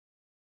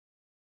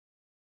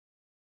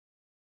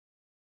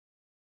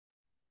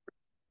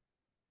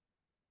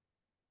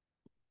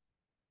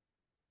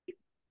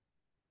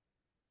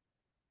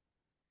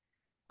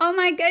Oh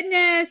my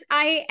goodness.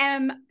 I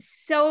am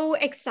so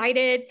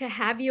excited to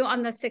have you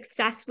on the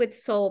Success with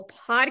Soul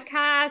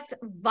podcast.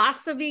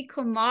 Vasavi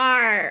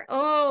Kumar.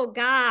 Oh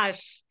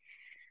gosh.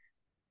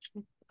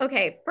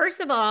 Okay, first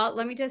of all,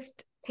 let me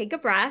just take a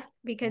breath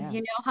because Yeah,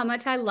 you know how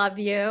much I love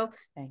you.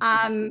 thank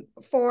you.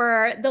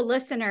 For the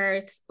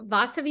listeners,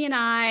 Vasavi and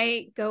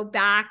I go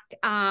back,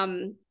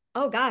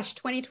 oh gosh,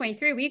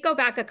 2023. We go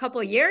back a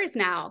couple years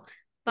now.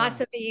 Yeah.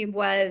 Vasavi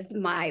was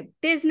my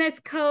business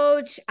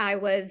coach. I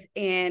was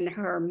in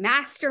her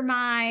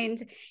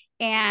mastermind,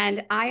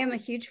 and I am a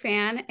huge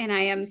fan, and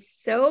I am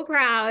so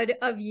proud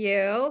of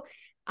you.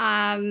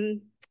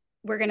 Um,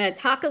 we're going to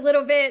talk a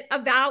little bit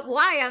about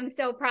why I'm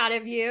so proud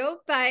of you,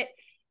 but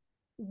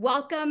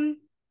welcome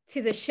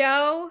to the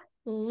show.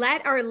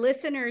 Let our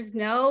listeners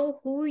know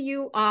who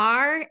you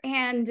are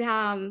and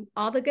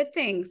all the good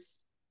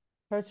things.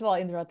 First of all,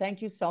 Indra,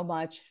 thank you so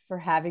much for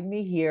having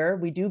me here.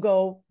 We do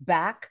go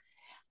back,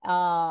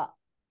 uh,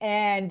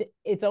 and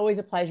it's always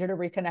a pleasure to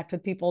reconnect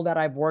with people that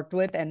I've worked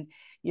with, and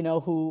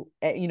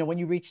when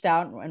you reached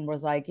out and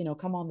was like,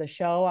 come on the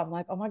show, I'm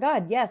like, oh my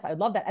God, yes, I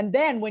love that. And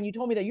then when you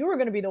told me that you were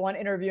going to be the one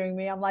interviewing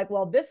me, I'm like,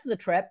 well, this is a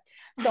trip.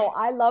 So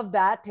I love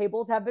that.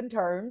 Tables have been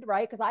turned,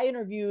 right? Because I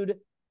interviewed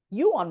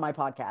you on my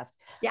podcast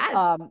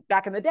Yes.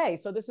 back in the day.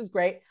 So this is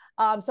great.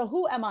 So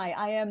who am I?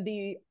 I am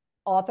the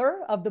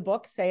author of the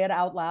book, Say It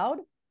Out Loud.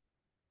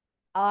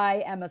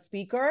 I am a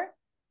speaker,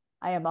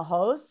 I am a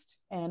host,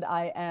 and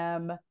I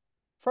am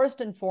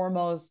first and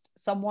foremost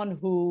someone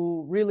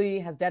who really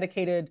has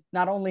dedicated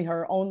not only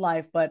her own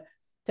life, but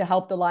to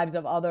help the lives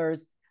of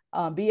others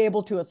be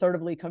able to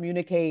assertively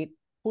communicate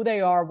who they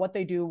are, what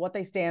they do, what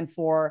they stand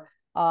for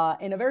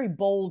in a very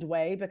bold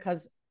way,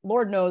 because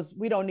Lord knows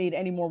we don't need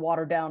any more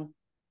watered down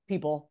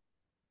people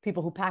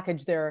who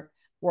package their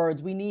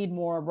words. We need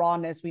more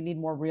rawness, we need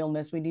more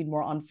realness, we need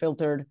more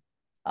unfiltered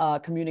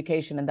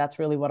communication. And that's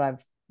really what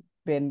I've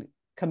been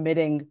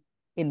committing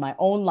in my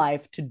own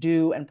life to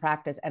do and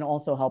practice, and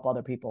also help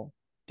other people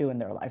do in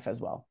their life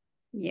as well.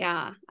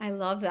 Yeah, I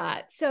love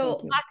that. Thank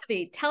So, you.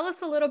 Vasavi, tell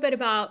us a little bit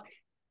about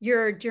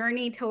your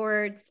journey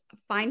towards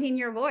finding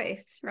your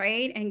voice,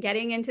 right? And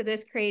getting into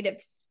this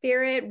creative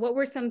spirit. What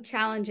were some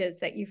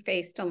challenges that you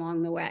faced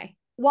along the way?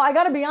 Well, I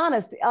got to be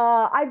honest.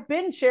 I've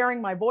been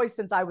sharing my voice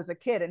since I was a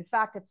kid. In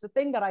fact, it's the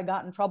thing that I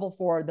got in trouble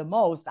for the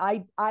most.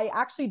 I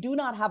actually do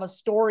not have a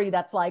story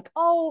that's like,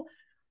 oh,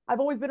 I've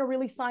always been a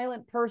really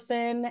silent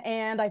person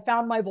and I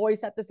found my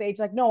voice at this age.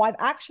 Like, no, I've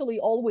actually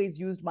always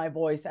used my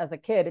voice as a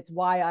kid. It's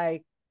why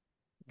I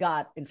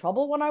got in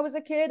trouble when I was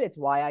a kid. It's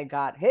why I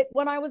got hit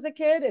when I was a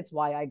kid. It's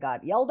why I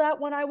got yelled at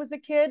when I was a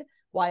kid.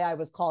 Why I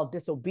was called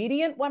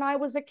disobedient when I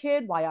was a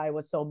kid. Why I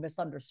was so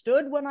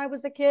misunderstood when I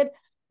was a kid.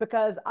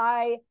 Because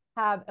I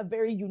have a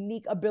very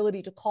unique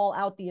ability to call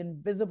out the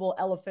invisible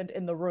elephant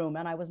in the room.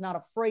 And I was not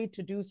afraid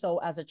to do so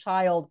as a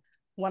child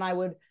when I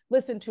would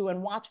listen to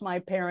and watch my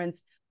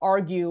parents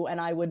argue,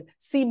 and I would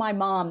see my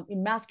mom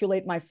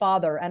emasculate my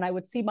father, and I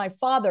would see my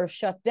father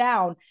shut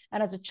down.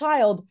 And as a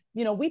child,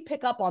 we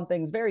pick up on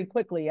things very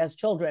quickly as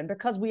children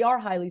because we are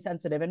highly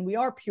sensitive and we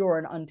are pure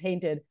and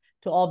untainted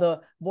to all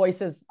the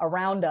voices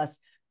around us.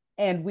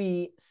 And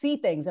we see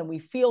things and we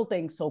feel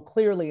things so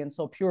clearly and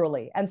so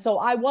purely. And so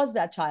I was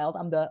that child.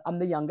 I'm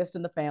the youngest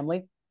in the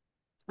family.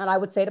 And I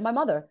would say to my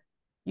mother,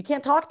 you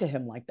can't talk to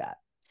him like that.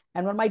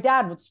 And when my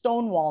dad would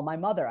stonewall my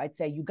mother, I'd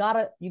say, you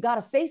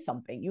gotta say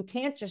something. You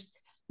can't just,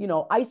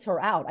 ice her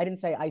out. I didn't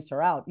say ice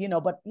her out,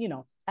 but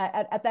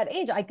at that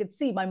age, I could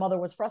see my mother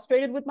was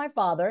frustrated with my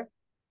father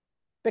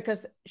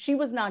because she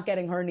was not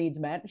getting her needs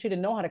met. She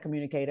didn't know how to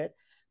communicate it.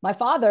 My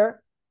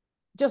father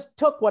just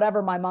took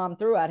whatever my mom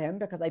threw at him,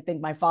 because I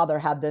think my father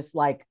had this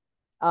like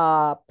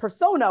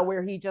persona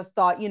where he just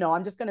thought,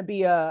 I'm just going to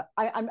be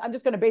I'm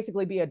just going to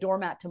basically be a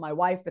doormat to my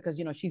wife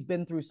because, she's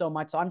been through so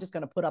much. So I'm just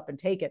going to put up and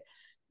take it,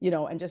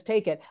 and just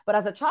take it. But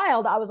as a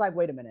child, I was like,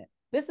 wait a minute,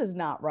 this is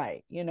not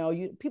right.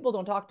 People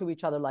don't talk to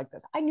each other like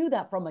this. I knew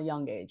that from a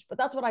young age, but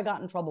that's what I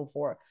got in trouble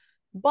for.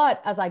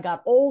 But as I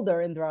got older,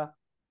 Indra,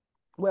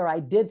 where I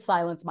did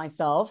silence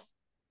myself,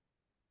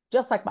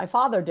 just like my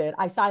father did,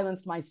 I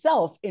silenced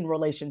myself in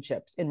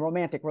relationships, in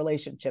romantic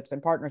relationships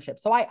and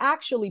partnerships. So I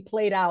actually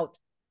played out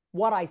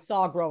what I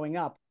saw growing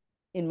up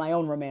in my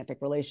own romantic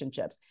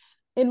relationships.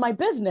 In my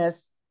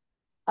business,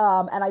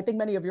 and I think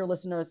many of your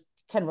listeners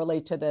can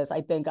relate to this, I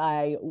think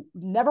I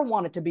never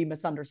wanted to be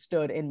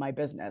misunderstood in my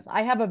business.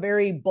 I have a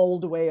very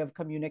bold way of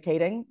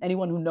communicating.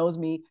 Anyone who knows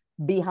me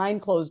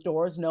behind closed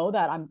doors know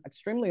that I'm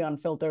extremely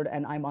unfiltered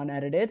and I'm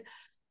unedited.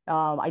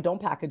 I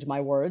don't package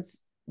my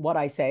words. What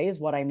I say is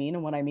what I mean,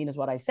 and what I mean is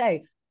what I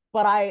say.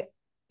 But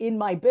in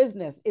my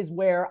business is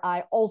where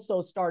I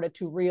also started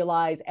to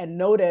realize and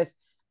notice,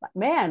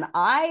 man,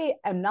 I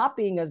am not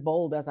being as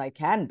bold as I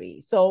can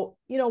be. So,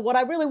 what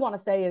I really want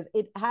to say is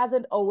it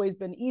hasn't always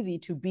been easy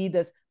to be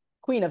this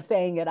queen of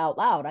saying it out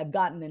loud. I've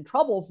gotten in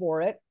trouble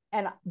for it,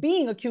 and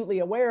being acutely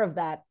aware of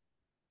that,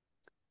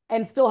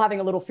 and still having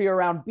a little fear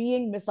around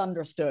being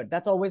misunderstood.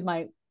 That's always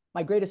my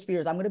greatest fear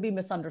is I'm going to be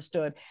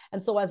misunderstood.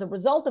 And so as a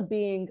result of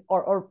being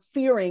or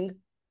fearing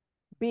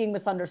being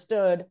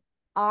misunderstood,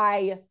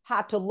 I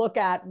had to look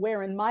at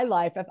where in my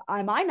life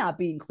am I not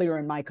being clear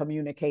in my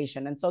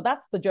communication. And so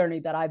that's the journey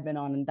that I've been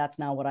on. And that's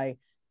now what I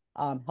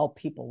help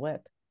people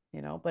with,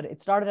 but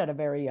it started at a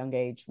very young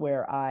age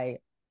where I,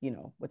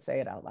 would say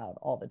it out loud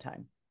all the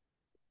time.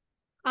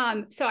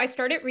 So I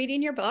started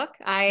reading your book.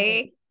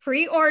 I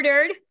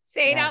pre-ordered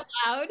Say It Yes.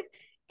 Out Loud.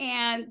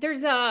 And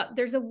there's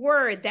a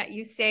word that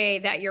you say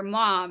that your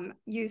mom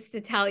used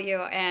to tell you,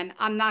 and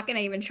I'm not going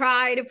to even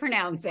try to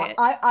pronounce it.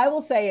 I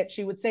will say it.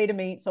 She would say to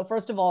me, so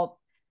first of all,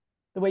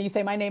 the way you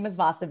say my name is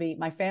Vasavi.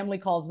 My family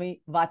calls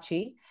me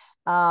Vachi,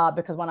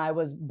 because when I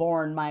was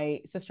born,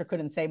 my sister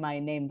couldn't say my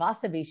name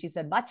Vasavi. She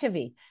said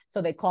Vachavi.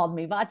 So they called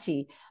me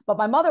Vachi. But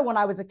my mother, when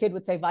I was a kid,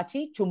 would say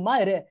Vachi,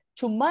 chumaire.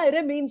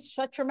 Chumaire means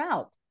shut your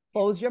mouth,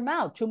 close your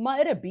mouth.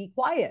 Chumaire, be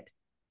quiet.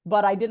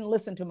 But I didn't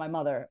listen to my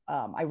mother.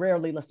 I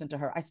rarely listen to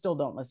her. I still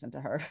don't listen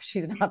to her.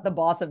 She's not the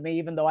boss of me,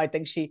 even though I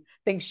think she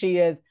thinks she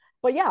is.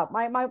 But yeah,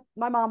 my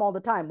mom all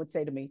the time would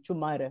say to me,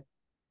 chumaire,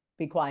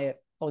 be quiet,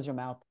 close your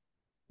mouth.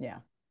 Yeah.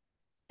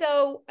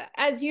 So,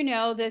 as you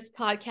know, this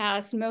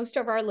podcast, most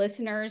of our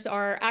listeners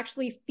are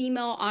actually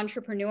female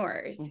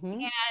entrepreneurs.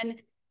 Mm-hmm.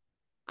 And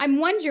I'm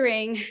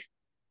wondering,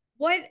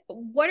 what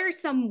are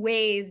some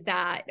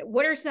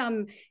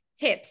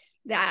tips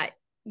that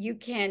you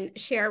can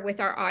share with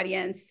our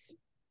audience,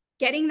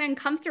 getting them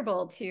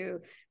comfortable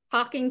to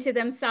talking to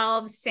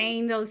themselves,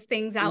 saying those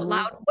things out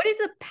loud? What is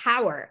the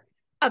power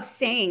of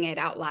saying it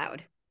out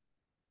loud?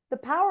 The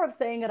power of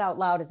saying it out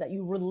loud is that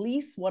you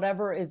release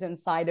whatever is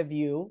inside of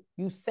you.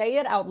 You say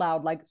it out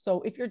loud.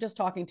 So if you're just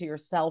talking to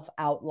yourself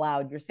out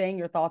loud, you're saying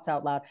your thoughts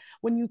out loud.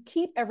 When you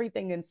keep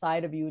everything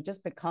inside of you, it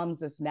just becomes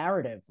this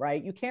narrative,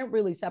 right? You can't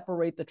really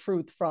separate the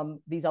truth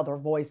from these other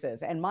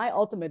voices. And my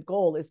ultimate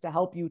goal is to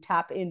help you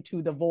tap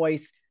into the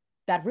voice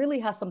that really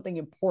has something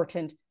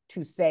important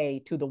to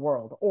say to the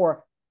world,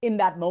 or in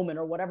that moment,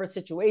 or whatever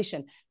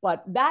situation.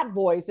 But that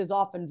voice is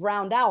often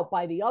drowned out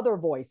by the other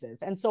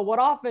voices. And so what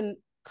often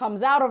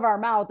comes out of our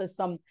mouth is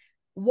some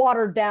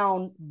watered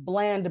down,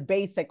 bland,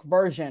 basic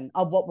version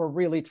of what we're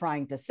really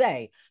trying to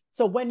say.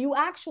 So when you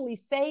actually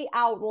say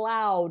out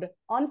loud,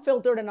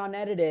 unfiltered and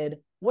unedited,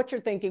 what you're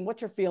thinking,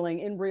 what you're feeling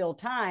in real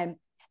time,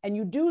 and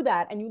you do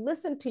that and you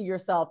listen to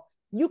yourself,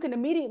 you can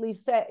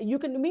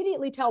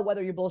immediately tell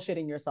whether you're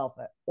bullshitting yourself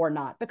or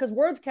not, because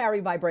words carry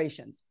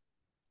vibrations,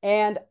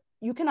 and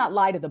you cannot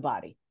lie to the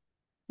body,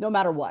 no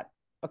matter what.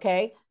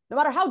 Okay. No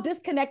matter how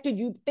disconnected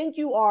you think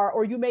you are,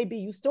 or you may be,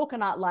 you still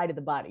cannot lie to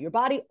the body. Your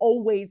body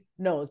always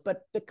knows.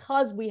 But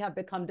because we have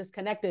become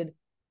disconnected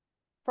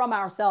from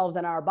ourselves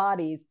and our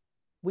bodies,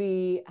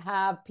 we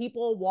have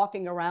people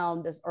walking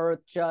around this earth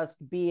just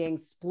being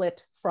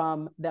split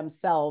from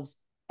themselves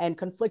and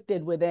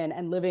conflicted within,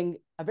 and living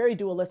a very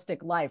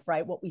dualistic life,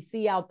 right? What we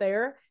see out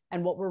there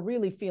and what we're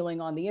really feeling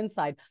on the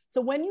inside.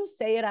 So when you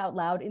say it out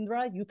loud,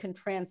 Indra, you can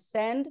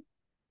transcend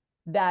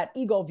that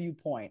ego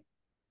viewpoint.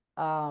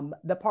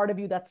 The part of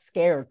you that's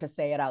scared to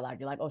say it out loud.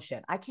 You're like, oh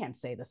shit, I can't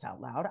say this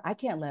out loud. I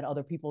can't let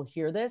other people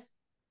hear this.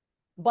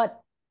 But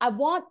I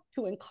want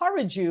to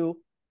encourage you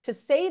to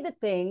say the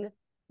thing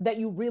that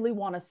you really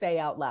want to say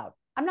out loud.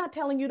 I'm not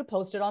telling you to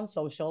post it on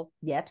social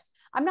yet.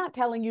 I'm not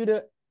telling you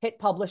to hit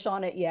publish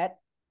on it yet,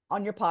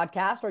 on your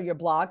podcast or your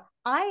blog.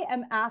 I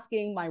am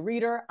asking my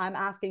reader, I'm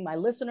asking my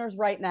listeners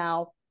right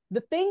now, the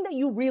thing that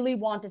you really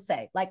want to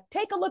say. Like,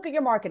 take a look at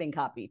your marketing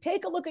copy,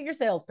 take a look at your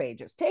sales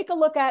pages, take a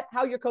look at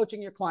how you're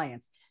coaching your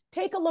clients,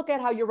 take a look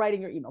at how you're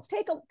writing your emails,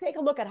 take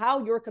a look at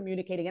how you're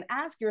communicating, and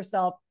ask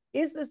yourself,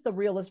 is this the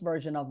realest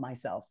version of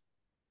myself?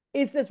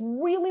 Is this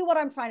really what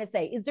I'm trying to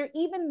say? Is there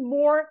even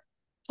more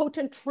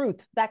potent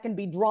truth that can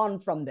be drawn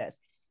from this?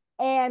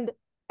 And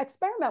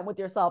experiment with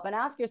yourself and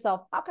ask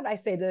yourself, how can I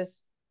say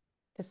this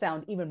to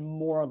sound even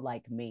more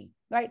like me,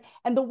 right?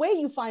 And the way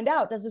you find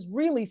out, does this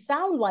really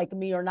sound like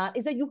me or not,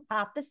 is that you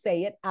have to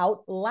say it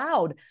out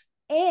loud.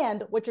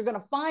 And what you're going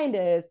to find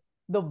is,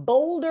 the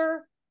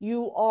bolder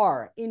you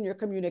are in your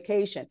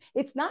communication,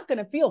 it's not going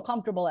to feel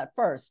comfortable at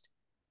first,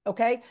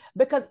 okay?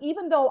 Because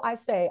even though I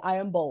say I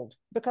am bold,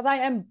 because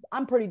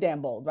I'm pretty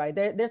damn bold, right?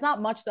 There's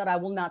not much that I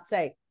will not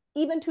say.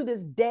 Even to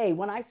this day,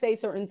 when I say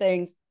certain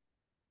things,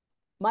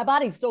 my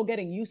body's still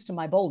getting used to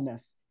my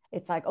boldness.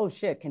 It's like, oh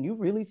shit, can you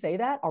really say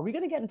that? Are we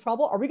going to get in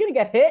trouble? Are we going to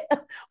get hit?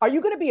 Are you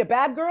going to be a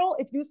bad girl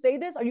if you say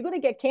this? Are you going to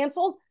get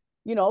canceled?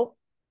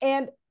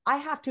 And I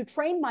have to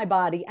train my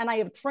body, and I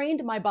have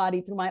trained my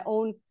body through my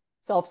own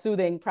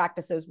self-soothing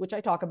practices, which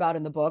I talk about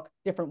in the book,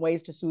 different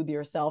ways to soothe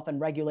yourself and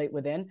regulate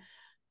within.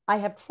 I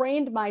have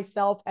trained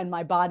myself and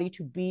my body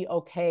to be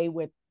okay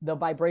with the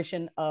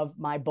vibration of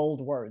my bold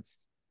words,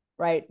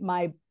 right?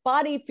 My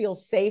body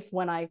feels safe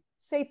when I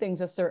say things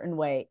a certain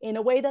way, in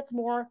a way that's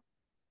more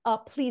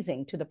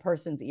pleasing to the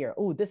person's ear.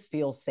 Oh, this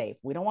feels safe.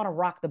 We don't want to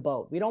rock the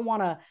boat. We don't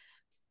want to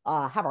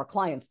have our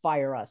clients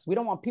fire us. We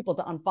don't want people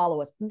to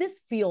unfollow us. This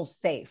feels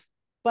safe.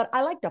 But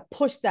I like to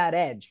push that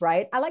edge,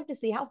 right? I like to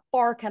see, how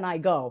far can I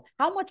go?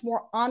 How much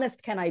more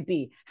honest can I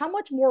be? How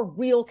much more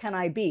real can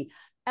I be?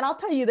 And I'll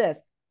tell you this,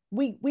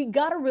 we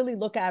got to really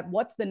look at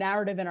what's the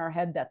narrative in our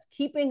head that's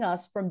keeping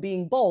us from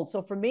being bold.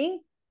 So for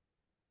me,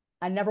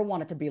 I never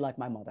wanted to be like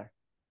my mother.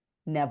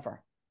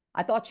 Never.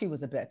 I thought she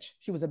was a bitch.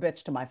 She was a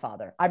bitch to my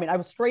father. I mean, I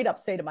would straight up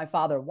say to my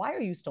father, why are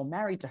you still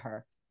married to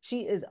her?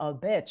 She is a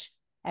bitch.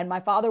 And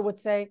my father would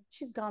say,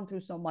 she's gone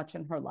through so much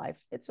in her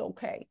life. It's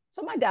okay.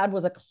 So my dad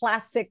was a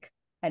classic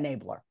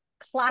enabler,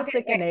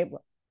 classic Okay, enabler.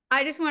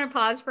 I just want to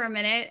pause for a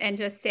minute and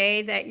just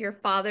say that your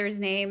father's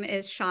name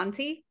is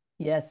Shanti,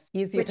 Yes,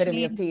 he's the which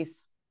epitome of means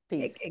peace.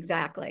 Peace.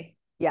 exactly.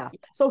 Yeah.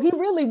 So he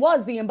really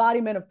was the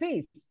embodiment of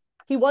peace.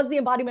 He was the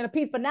embodiment of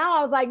peace. But now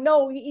I was like,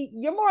 no,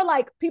 you're more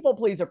like people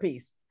pleaser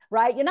peace,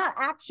 right? You're not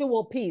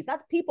actual peace.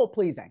 That's people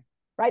pleasing,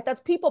 right?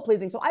 That's people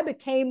pleasing. So I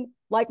became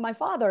like my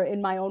father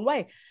in my own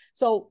way.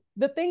 So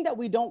the thing that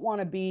we don't want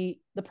to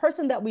be, the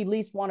person that we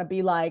least want to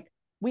be like,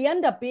 we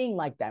end up being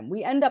like them.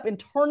 We end up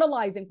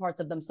internalizing parts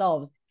of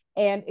themselves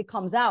and it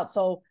comes out.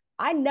 So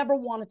I never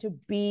wanted to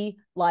be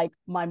like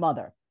my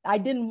mother. I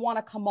didn't want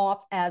to come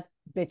off as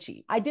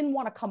bitchy. I didn't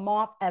want to come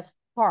off as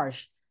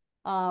harsh.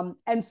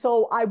 And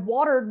so I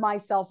watered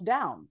myself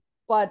down.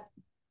 But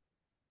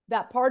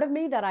that part of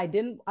me that I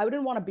didn't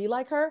want to be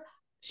like her,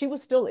 she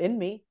was still in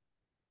me.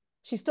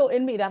 She's still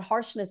in me. That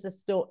harshness is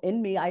still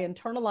in me. I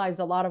internalized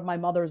a lot of my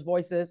mother's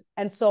voices.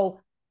 And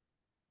so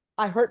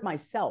I hurt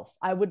myself.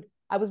 I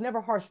was never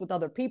harsh with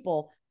other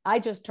people. I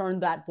just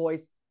turned that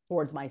voice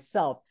towards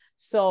myself.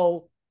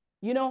 So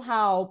you know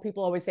how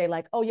people always say,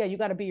 like, oh yeah, you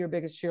got to be your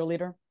biggest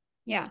cheerleader.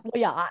 Yeah.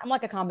 Well, yeah, I'm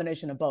like a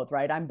combination of both,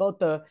 right? I'm both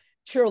the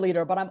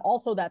cheerleader, but I'm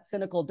also that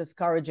cynical,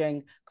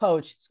 discouraging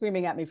coach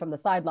screaming at me from the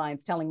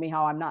sidelines, telling me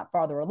how I'm not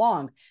farther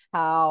along,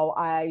 how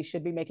I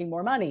should be making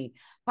more money,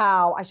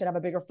 how I should have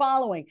a bigger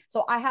following.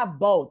 So I have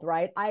both,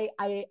 right? I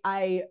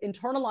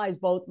internalize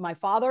both my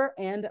father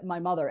and my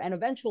mother. And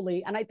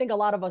eventually, and I think a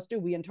lot of us do,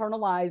 we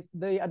internalize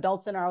the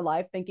adults in our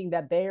life thinking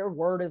that their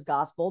word is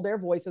gospel, their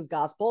voice is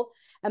gospel.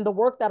 And the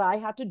work that I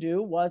had to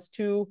do was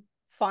to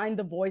find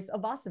the voice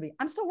of Vasavi.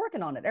 I'm still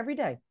working on it every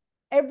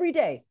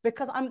day,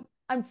 because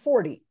I'm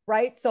 40,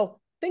 right? So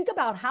think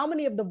about how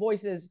many of the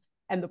voices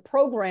and the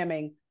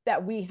programming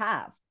that we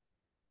have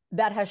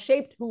that has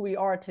shaped who we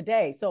are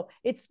today. So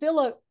it's still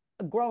a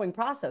growing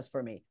process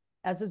for me.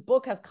 As this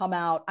book has come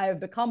out, I have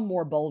become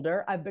more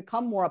bolder. I've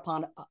become more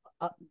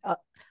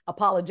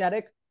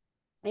apologetic.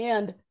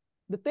 And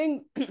the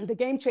thing, the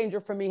game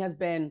changer for me has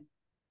been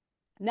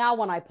now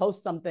when I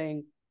post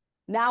something,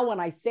 now when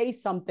I say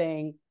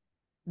something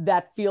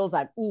that feels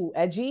like, ooh,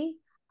 edgy,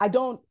 I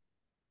don't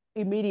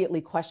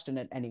immediately question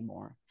it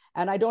anymore.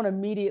 And I don't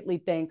immediately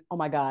think, oh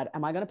my God,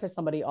 am I going to piss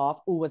somebody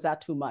off? Ooh, was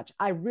that too much?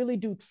 I really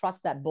do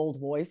trust that bold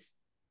voice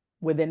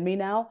within me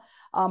now.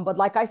 But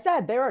like I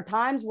said, there are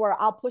times where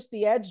I'll push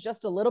the edge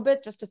just a little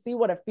bit just to see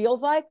what it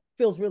feels like.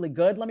 Feels really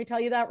good. Let me tell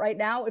you that right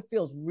now. It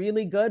feels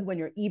really good when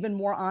you're even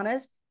more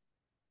honest.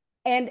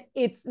 And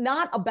it's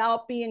not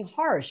about being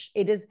harsh.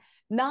 It is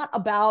not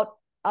about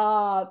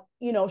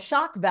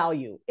shock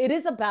value. It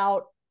is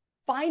about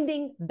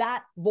finding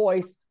that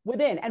voice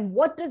within. And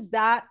what does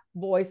that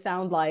voice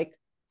sound like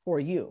for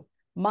you?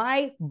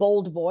 My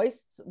bold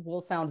voice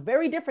will sound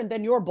very different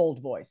than your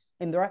bold voice,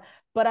 Indra.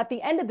 But at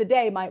the end of the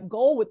day, my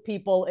goal with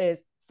people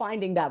is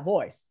finding that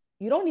voice.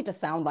 You don't need to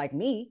sound like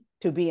me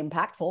to be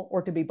impactful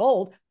or to be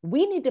bold.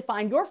 We need to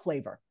find your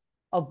flavor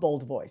of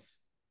bold voice,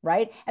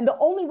 right? And the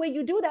only way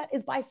you do that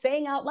is by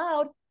saying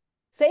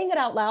it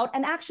out loud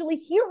and actually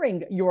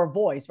hearing your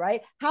voice, right?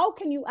 How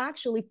can you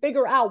actually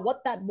figure out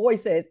what that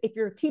voice is if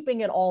you're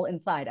keeping it all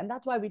inside? And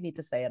that's why we need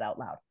to say it out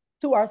loud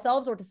to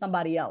ourselves or to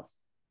somebody else.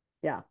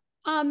 Yeah.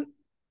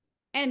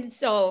 And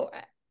so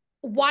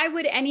why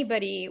would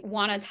anybody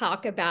want to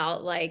talk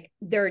about like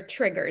their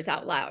triggers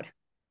out loud?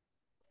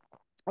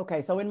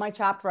 Okay. So in my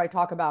chapter, I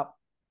talk about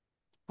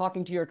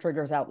talking to your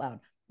triggers out loud.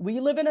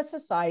 We live in a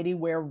society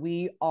where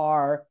we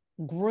are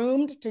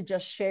groomed to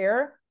just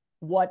share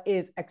what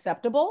is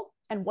acceptable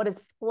and what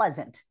is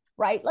pleasant,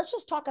 right? Let's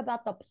just talk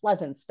about the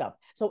pleasant stuff.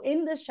 So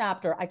in this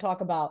chapter, I talk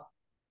about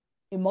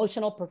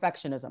emotional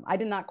perfectionism. I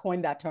did not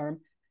coin that term.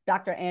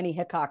 Dr. Annie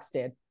Hickox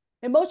did.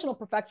 Emotional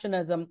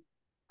perfectionism,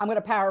 I'm going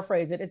to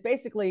paraphrase it, is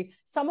basically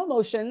some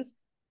emotions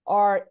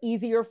are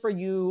easier for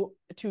you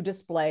to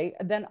display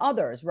than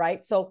others,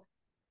 right? So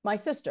my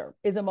sister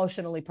is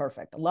emotionally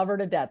perfect. I love her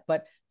to death,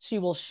 but she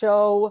will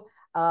show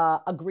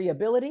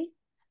agreeability.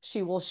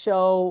 She will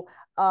show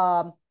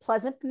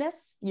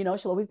pleasantness. She'll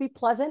always be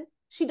pleasant.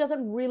 She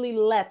doesn't really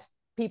let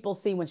people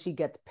see when she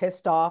gets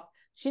pissed off.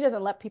 She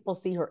doesn't let people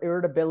see her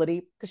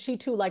irritability because she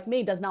too, like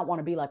me, does not want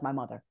to be like my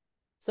mother.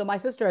 So my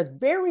sister is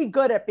very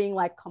good at being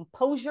like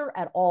composure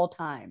at all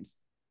times.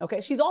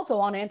 Okay. She's also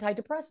on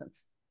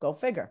antidepressants. Go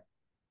figure.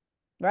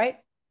 Right.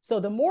 So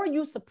the more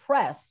you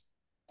suppress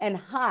and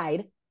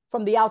hide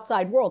from the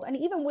outside world, and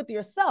even with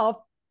yourself,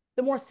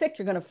 the more sick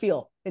you're going to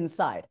feel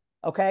inside.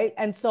 Okay.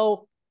 And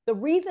so the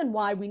reason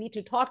why we need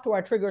to talk to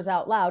our triggers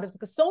out loud is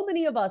because so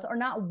many of us are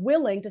not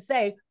willing to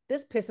say,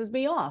 this pisses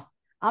me off.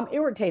 I'm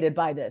irritated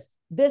by this.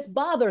 This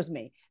bothers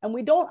me. And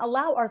we don't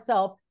allow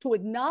ourselves to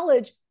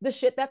acknowledge the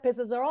shit that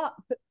pisses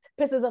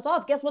us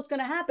off. Guess what's going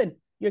to happen?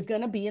 You're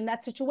going to be in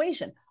that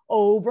situation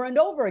over and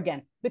over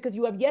again because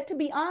you have yet to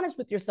be honest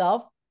with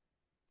yourself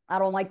I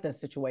don't like this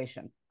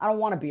situation. I don't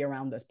want to be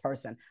around this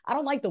person. I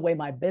don't like the way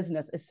my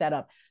business is set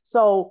up.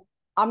 So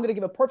I'm going to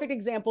give a perfect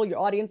example. Your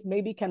audience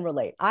maybe can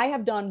relate. I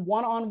have done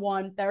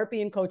one-on-one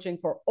therapy and coaching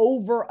for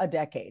over a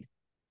decade.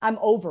 I'm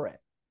over it.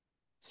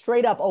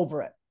 Straight up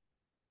over it.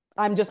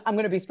 I'm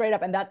going to be straight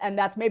up. And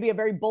that's maybe a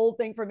very bold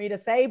thing for me to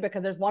say,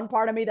 because there's one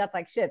part of me that's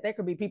like, shit, there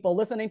could be people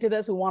listening to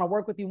this who want to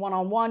work with you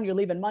one-on-one. You're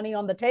leaving money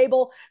on the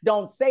table.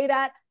 Don't say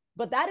that.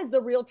 But that is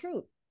the real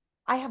truth.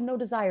 I have no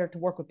desire to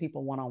work with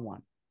people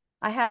one-on-one.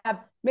 I have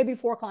maybe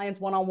 4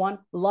 clients one-on-one,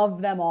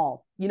 love them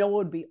all. You know, it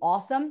would be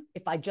awesome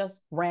if I just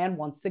ran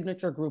one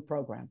signature group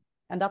program.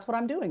 And that's what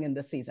I'm doing in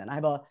this season. I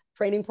have a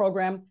training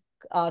program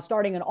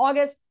starting in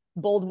August,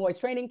 Bold Voice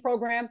training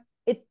program.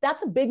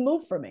 That's a big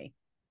move for me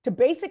to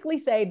basically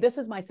say, this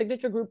is my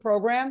signature group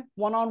program.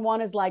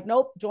 One-on-one is like,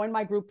 nope, join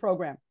my group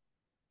program.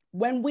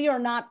 When we are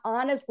not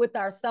honest with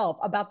ourselves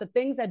about the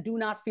things that do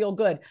not feel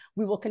good,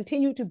 we will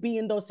continue to be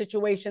in those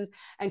situations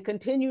and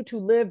continue to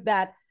live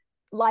that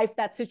life,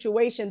 that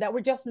situation that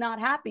we're just not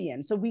happy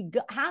in. So we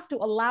have to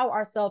allow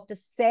ourselves to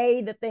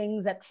say the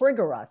things that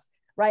trigger us,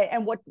 right?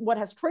 And what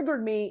has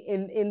triggered me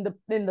in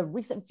the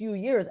recent few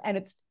years, and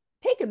it's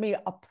taken me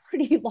a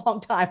pretty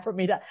long time for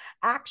me to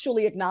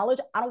actually acknowledge,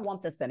 I don't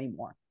want this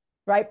anymore,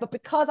 right? But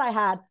because I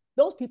had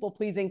those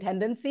people-pleasing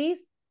tendencies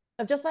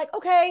of just like,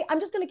 okay, I'm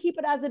just going to keep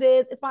it as it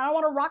is. It's fine. I don't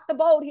want to rock the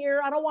boat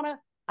here. I don't want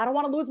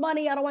to lose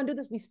money. I don't want to do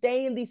this. We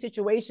stay in these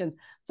situations.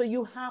 So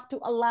you have to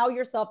allow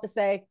yourself to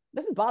say,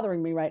 this is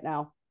bothering me right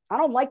now. I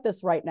don't like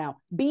this right now.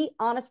 Be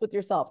honest with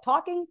yourself.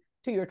 Talking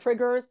to your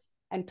triggers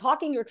and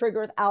talking your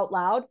triggers out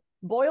loud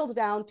boils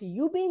down to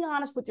you being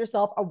honest with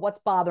yourself of what's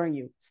bothering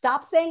you.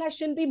 Stop saying I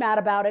shouldn't be mad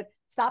about it.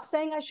 Stop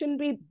saying I shouldn't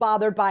be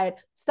bothered by it.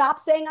 Stop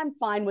saying I'm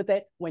fine with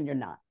it when you're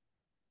not.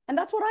 And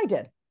that's what I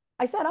did.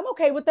 I said, I'm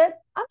okay with it.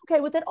 I'm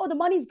okay with it. Oh, the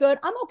money's good.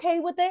 I'm okay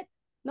with it.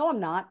 No, I'm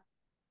not.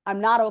 I'm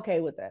not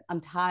okay with it.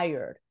 I'm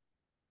tired.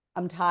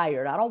 I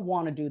don't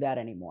want to do that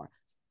anymore.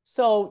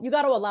 So you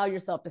got to allow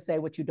yourself to say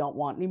what you don't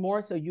want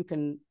anymore so you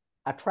can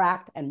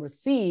attract and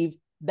receive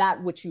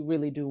that which you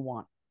really do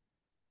want.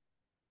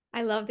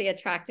 I love the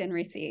attract and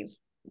receive.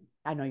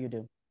 I know you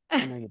do.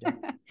 I know you do.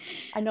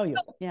 I know you.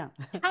 Yeah.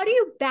 How do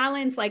you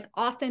balance like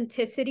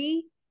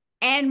authenticity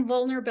and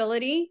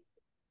vulnerability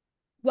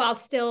while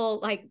still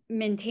like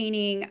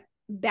maintaining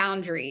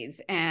boundaries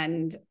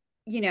and,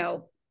 you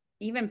know,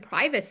 even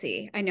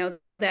privacy? I know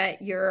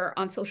that you're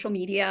on social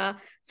media.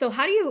 So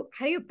how do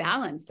you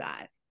balance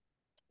that?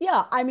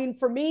 Yeah, I mean,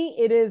 for me,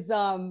 it is,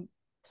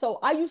 so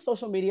I use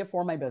social media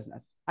for my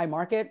business. I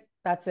market,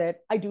 that's it.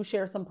 I do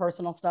share some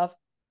personal stuff,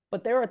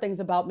 but there are things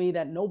about me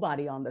that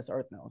nobody on this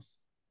earth knows.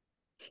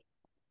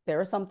 There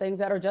are some things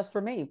that are just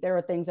for me. There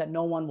are things that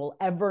no one will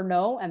ever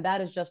know. And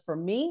that is just for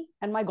me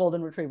and my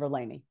golden retriever,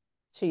 Lainey.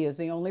 She is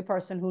the only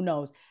person who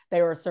knows.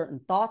 There are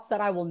certain thoughts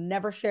that I will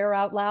never share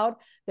out loud.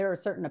 There are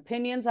certain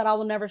opinions that I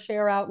will never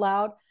share out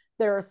loud.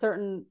 There are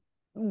certain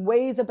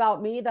ways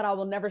about me that I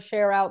will never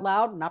share out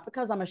loud, not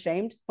because I'm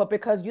ashamed, but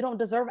because you don't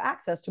deserve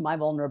access to my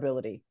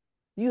vulnerability.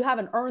 You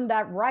haven't earned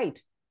that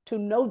right to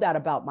know that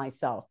about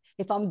myself.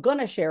 If I'm going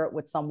to share it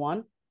with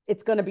someone,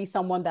 it's going to be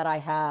someone that I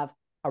have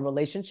a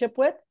relationship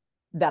with,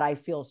 that I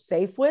feel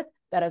safe with,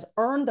 that has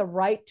earned the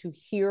right to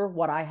hear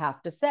what I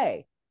have to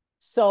say.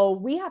 So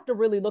we have to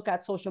really look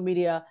at social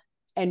media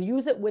and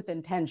use it with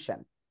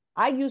intention.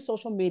 I use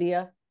social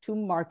media to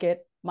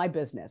market my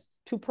business,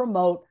 to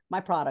promote my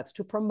products,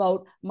 to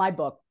promote my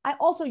book. I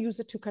also use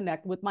it to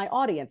connect with my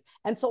audience.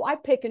 And so I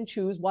pick and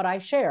choose what I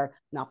share,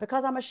 not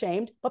because I'm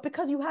ashamed, but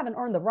because you haven't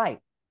earned the right.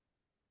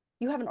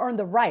 You haven't earned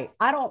the right.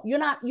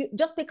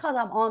 Just because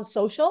I'm on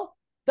social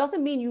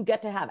doesn't mean you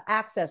get to have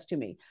access to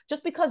me.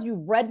 Just because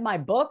you've read my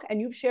book and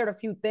you've shared a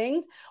few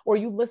things, or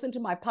you've listened to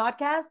my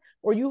podcast,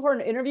 or you heard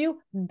an interview,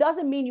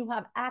 doesn't mean you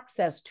have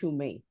access to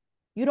me.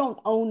 You don't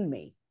own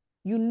me.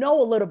 You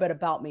know a little bit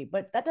about me,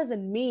 but that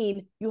doesn't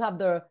mean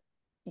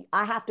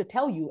I have to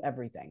tell you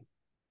everything.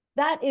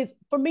 That is,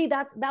 for me,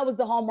 that was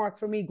the hallmark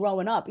for me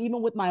growing up,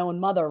 even with my own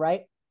mother,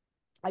 right?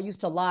 I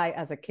used to lie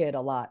as a kid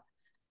a lot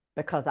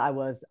because I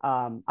was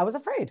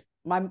afraid.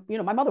 My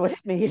mother would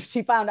hit me if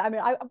she found, we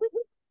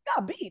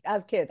got beat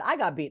as kids. I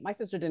got beat. My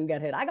sister didn't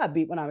get hit. I got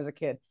beat when I was a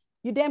kid.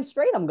 You damn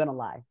straight I'm going to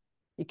lie.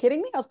 You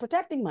kidding me? I was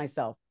protecting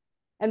myself.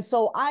 And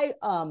so I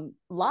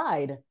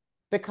lied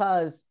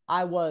because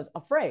I was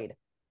afraid.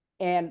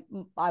 And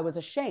I was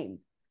ashamed.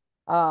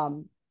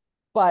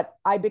 But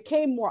I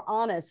became more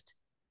honest,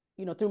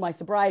 through my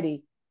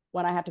sobriety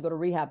when I had to go to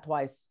rehab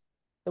twice.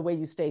 The way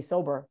you stay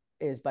sober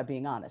is by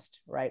being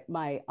honest, right?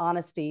 My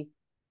honesty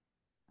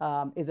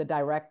is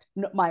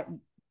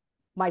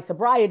my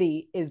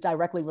sobriety is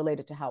directly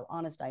related to how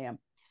honest I am.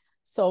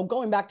 So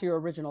going back to your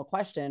original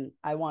question,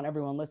 I want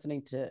everyone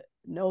listening to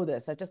know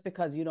this, that just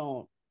because you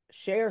don't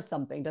share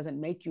something doesn't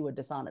make you a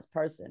dishonest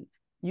person.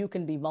 You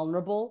can be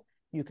vulnerable,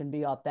 you can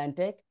be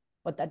authentic,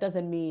 but that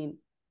doesn't mean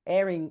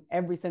airing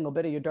every single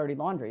bit of your dirty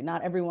laundry.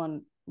 Not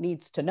everyone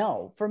needs to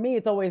know. For me,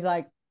 it's always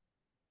like,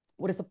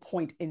 what is the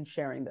point in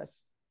sharing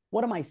this?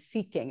 What am I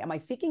seeking? Am I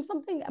seeking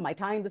something? Am I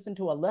tying this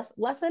into a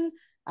lesson?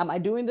 Am I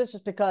doing this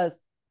just because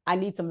I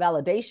need some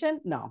validation.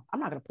 No, I'm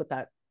not going to put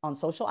that on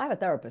social. I have a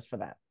therapist for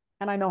that.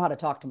 And I know how to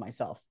talk to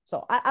myself.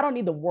 So I don't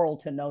need the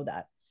world to know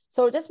that.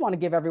 So I just want to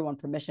give everyone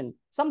permission.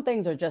 Some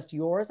things are just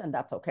yours, and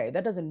that's okay.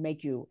 That doesn't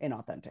make you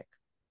inauthentic.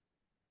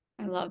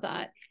 I love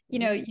that. You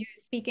know, you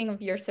speaking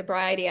of your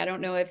sobriety, I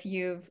don't know if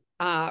you've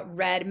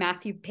read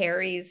Matthew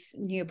Perry's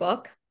new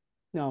book.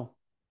 No.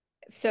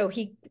 So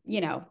he, you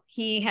know,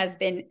 he has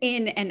been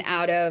in and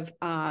out of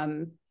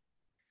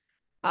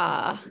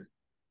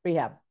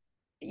Rehab.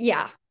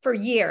 Yeah, for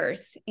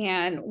years.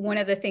 And one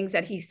of the things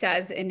that he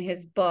says in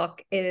his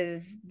book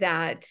is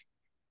that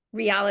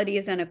reality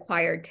is an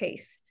acquired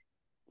taste.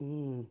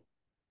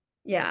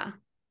 Yeah.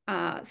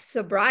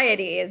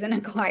 Sobriety is an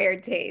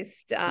acquired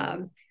taste.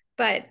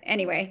 But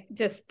anyway,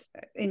 just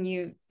in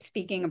you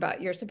speaking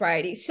about your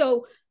sobriety.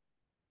 So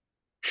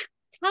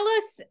tell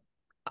us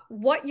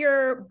what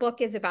your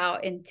book is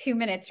about in 2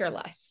 minutes or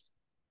less.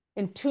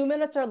 In 2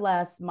 minutes or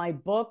less, my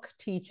book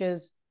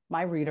teaches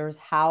my readers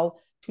how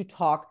to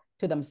talk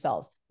to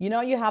themselves. You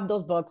know, you have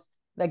those books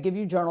that give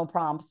you journal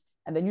prompts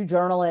and then you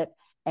journal it.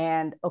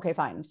 And okay,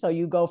 fine. So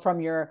you go from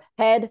your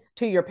head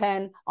to your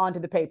pen onto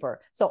the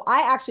paper. So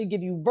I actually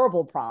give you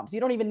verbal prompts.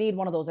 You don't even need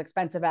one of those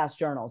expensive ass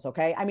journals.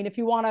 Okay. I mean, if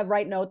you want to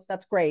write notes,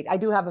 that's great. I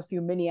do have a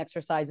few mini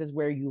exercises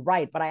where you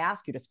write, but I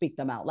ask you to speak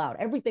them out loud.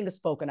 Everything is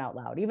spoken out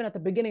loud. Even at the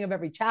beginning of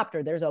every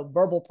chapter, there's a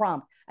verbal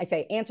prompt. I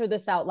say, answer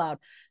this out loud.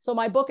 So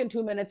my book in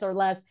 2 minutes or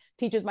less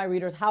teaches my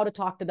readers how to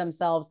talk to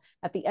themselves.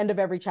 At the end of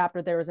every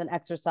chapter, there is an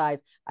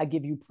exercise. I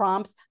give you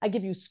prompts. I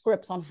give you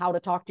scripts on how to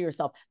talk to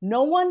yourself.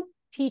 No one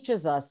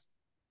teaches us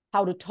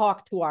how to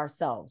talk to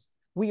ourselves.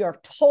 We are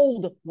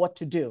told what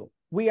to do.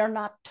 We are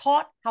not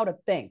taught how to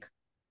think.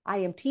 I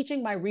am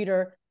teaching my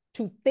reader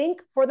to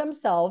think for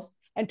themselves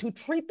and to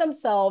treat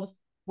themselves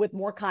with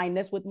more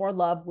kindness, with more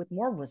love, with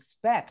more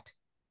respect.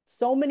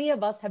 So many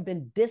of us have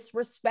been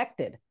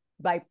disrespected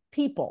by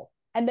people,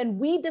 and then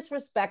we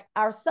disrespect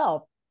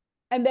ourselves,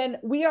 and then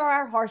we are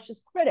our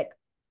harshest critic.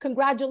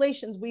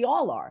 Congratulations, we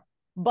all are.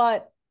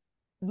 But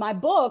my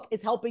book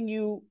is helping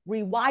you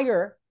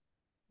rewire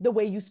the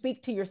way you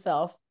speak to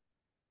yourself.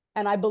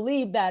 And I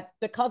believe that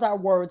because our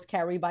words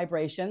carry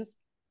vibrations,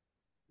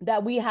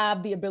 that we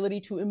have the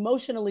ability to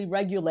emotionally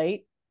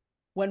regulate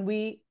when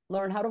we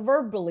learn how to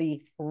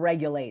verbally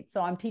regulate. So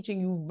I'm teaching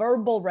you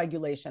verbal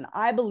regulation.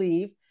 I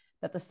believe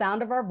that the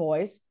sound of our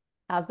voice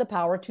has the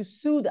power to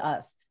soothe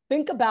us.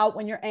 Think about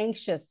when you're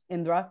anxious,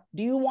 Indra.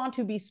 Do you want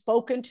to be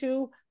spoken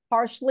to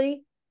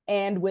harshly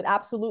and with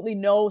absolutely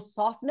no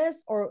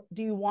softness, or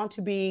do you want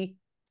to be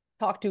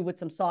talked to with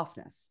some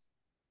softness?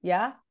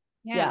 Yeah?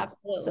 Yeah,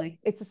 absolutely. So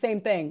it's the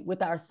same thing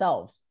with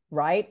ourselves,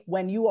 right?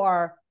 When you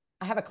are,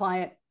 I have a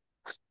client,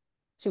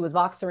 she was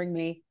Voxering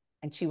me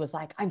and she was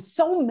like, I'm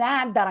so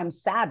mad that I'm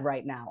sad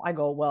right now. I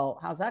go, well,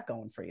 how's that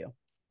going for you?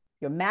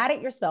 You're mad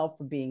at yourself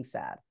for being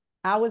sad.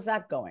 How is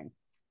that going?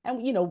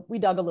 And, you know, we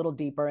dug a little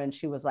deeper and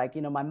she was like,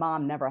 you know, my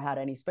mom never had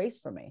any space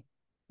for me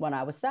when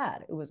I was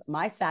sad. It was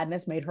my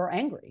sadness made her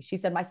angry. She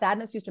said, my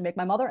sadness used to make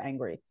my mother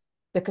angry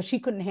because she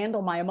couldn't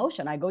handle my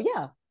emotion. I go,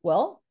 yeah,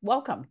 well,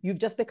 welcome. You've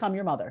just become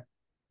your mother.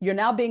 You're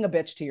now being a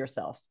bitch to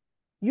yourself.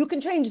 You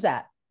can change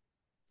that.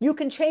 You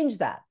can change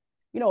that.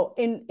 You know,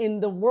 in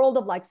the world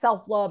of like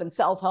self-love and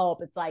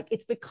self-help, it's like,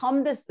 it's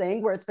become this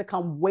thing where it's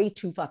become way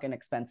too fucking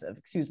expensive.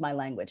 Excuse my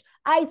language.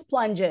 Ice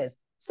plunges,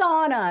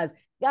 saunas,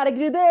 you got to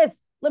do this,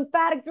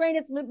 lymphatic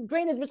drainage,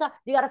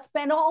 you got to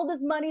spend all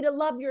this money to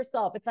love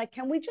yourself. It's like,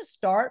 can we just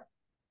start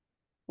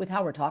with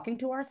how we're talking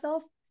to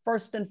ourselves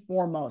first and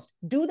foremost?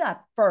 Do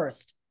that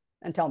first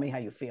and tell me how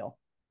you feel,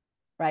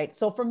 right?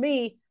 So for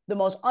me, the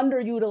most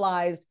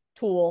underutilized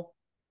tool,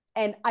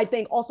 and I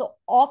think also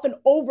often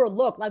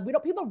overlooked, like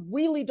people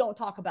really don't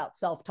talk about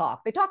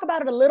self-talk. They talk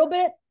about it a little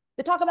bit.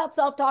 They talk about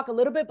self-talk a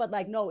little bit, but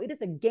like, no, it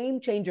is a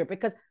game changer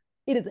because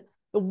it is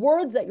the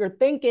words that you're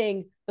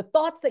thinking, the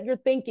thoughts that you're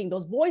thinking,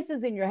 those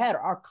voices in your head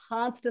are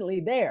constantly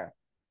there.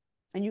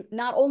 And you,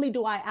 not only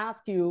do I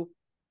ask you,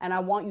 and I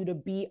want you to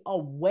be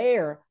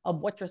aware of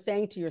what you're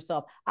saying to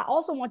yourself, I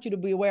also want you to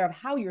be aware of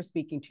how you're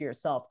speaking to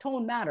yourself.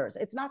 Tone matters.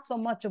 It's not so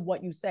much of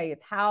what you say,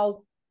 it's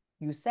how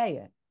you say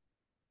it.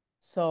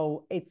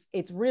 So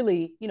it's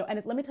really, you know,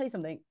 and let me tell you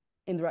something,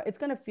 Indra, it's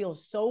going to feel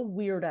so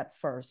weird at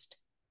first,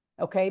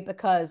 okay?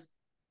 Because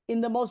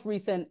in the most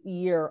recent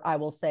year, I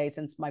will say,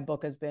 since my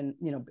book has been,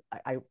 you know,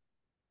 I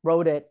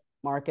wrote it,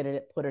 marketed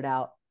it, put it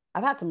out,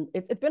 I've had some,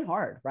 it's been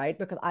hard, right?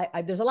 Because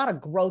there's a lot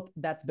of growth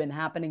that's been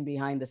happening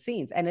behind the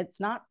scenes and it's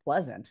not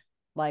pleasant.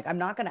 Like, I'm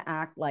not going to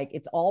act like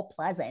it's all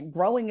pleasant.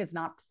 Growing is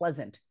not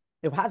pleasant.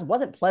 It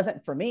wasn't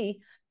pleasant for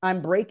me.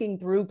 I'm breaking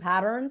through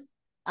patterns.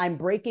 I'm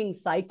breaking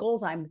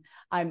cycles.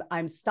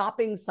 I'm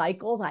stopping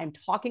cycles. I'm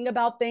talking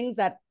about things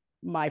that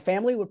my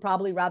family would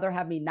probably rather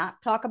have me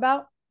not talk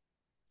about.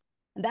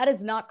 And that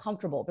is not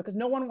comfortable because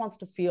no one wants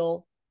to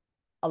feel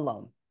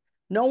alone.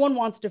 No one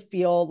wants to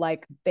feel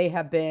like they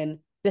have been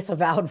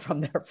disavowed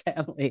from their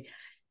family,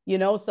 you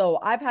know? So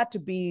I've had to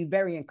be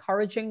very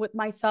encouraging with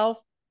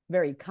myself,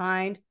 very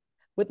kind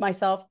with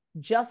myself,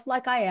 just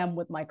like I am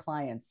with my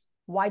clients.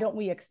 Why don't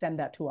we extend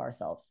that to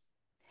ourselves?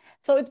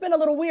 So it's been a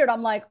little weird.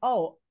 I'm like,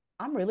 oh,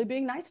 I'm really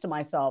being nice to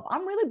myself.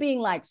 I'm really being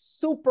like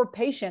super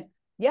patient.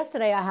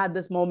 Yesterday, I had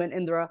this moment,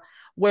 Indra,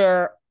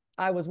 where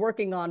I was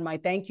working on my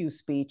thank you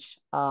speech.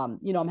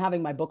 I'm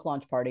having my book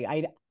launch party.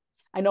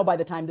 I know by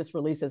the time this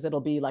releases, it'll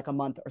be like a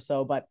month or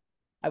so, but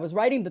I was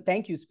writing the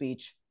thank you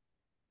speech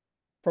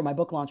for my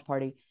book launch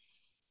party.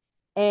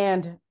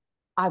 And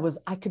I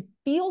could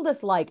feel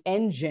this like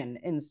engine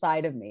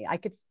inside of me. I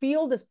could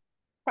feel this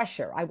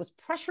pressure. I was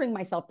pressuring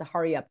myself to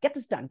hurry up, get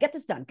this done, get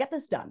this done, get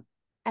this done.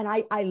 And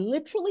I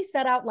literally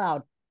said out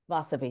loud,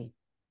 Vasavi,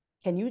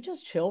 can you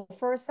just chill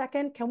for a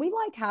second? Can we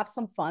like have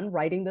some fun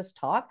writing this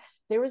talk?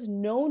 There is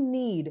no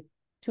need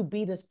to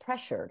be this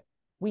pressured.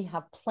 We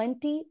have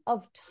plenty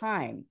of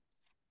time.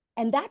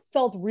 And that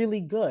felt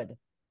really good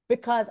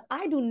because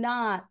I do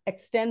not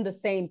extend the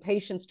same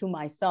patience to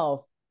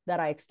myself that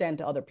I extend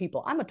to other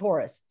people. I'm a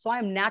Taurus, so I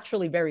am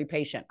naturally very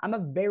patient. I'm a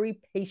very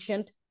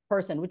patient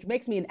person, which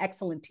makes me an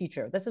excellent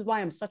teacher. This is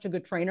why I'm such a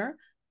good trainer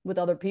with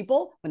other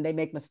people. When they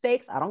make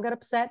mistakes, I don't get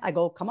upset. I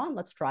go, come on,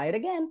 let's try it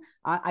again.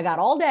 I got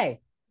all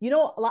day.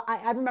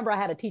 I remember I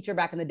had a teacher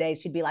back in the day.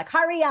 She'd be like,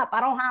 hurry up.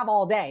 I don't have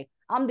all day.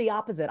 I'm the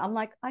opposite. I'm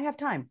like, I have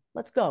time.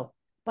 Let's go.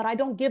 But I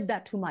don't give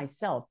that to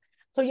myself.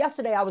 So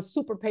yesterday I was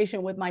super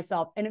patient with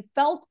myself and it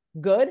felt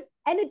good.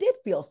 And it did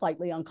feel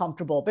slightly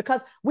uncomfortable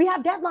because we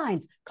have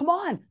deadlines. Come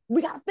on,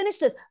 we got to finish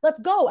this. Let's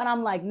go. And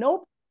I'm like,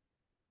 nope,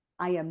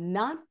 I am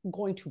not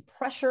going to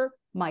pressure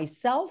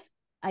myself.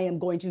 I am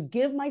going to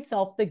give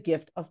myself the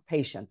gift of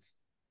patience.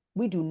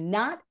 We do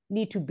not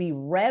need to be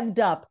revved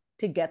up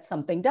to get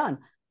something done.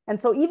 And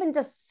so even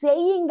just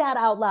saying that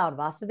out loud,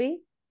 Vasavi,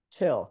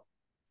 chill.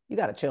 You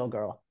got to chill,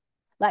 girl.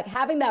 Like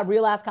having that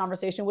real ass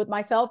conversation with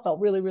myself felt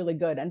really, really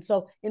good. And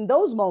so in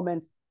those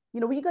moments,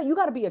 you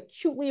got to be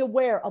acutely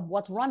aware of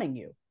what's running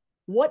you.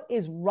 What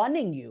is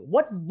running you?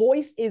 What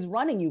voice is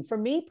running you? For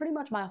me, pretty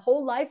much my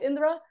whole life,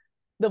 Indra,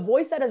 the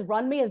voice that has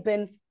run me has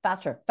been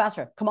faster,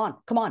 faster. Come on,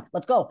 come on.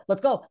 Let's go,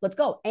 let's go, let's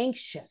go.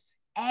 Anxious,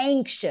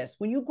 anxious.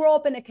 When you grow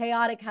up in a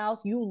chaotic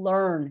house, you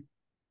learn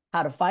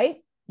how to fight.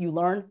 You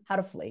learn how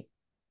to flee.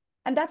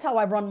 And that's how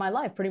I've run my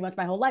life, pretty much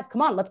my whole life.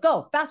 Come on, let's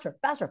go. Faster,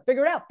 faster.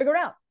 Figure it out, figure it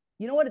out.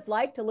 You know what it's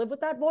like to live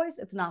with that voice?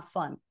 It's not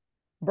fun.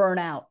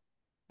 Burnout,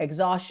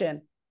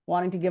 exhaustion,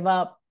 wanting to give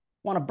up,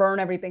 want to burn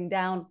everything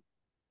down.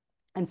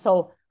 And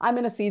so I'm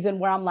in a season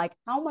where I'm like,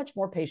 how much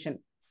more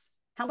patience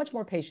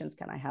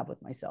can I have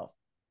with myself?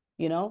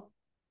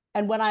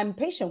 And when I'm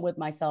patient with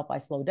myself, I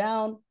slow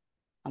down.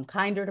 I'm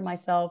kinder to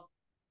myself.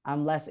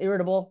 I'm less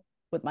irritable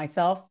with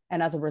myself.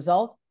 And as a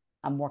result,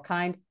 I'm more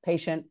kind,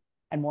 patient,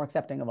 and more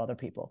accepting of other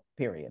people,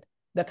 period.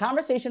 The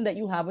conversation that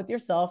you have with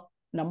yourself,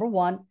 number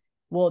one,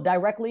 will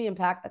directly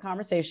impact the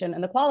conversation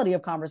and the quality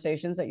of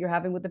conversations that you're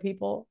having with the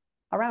people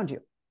around you.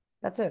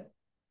 That's it.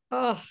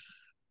 Oh,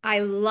 I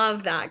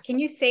love that. Can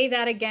you say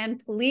that again,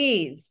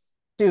 please?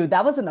 Dude,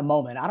 that was in the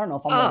moment. I don't know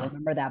if I'm going to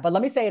remember that, but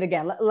let me say it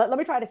again. Let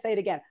me try to say it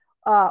again.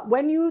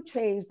 When you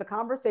change the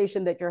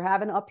conversation that you're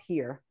having up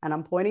here, and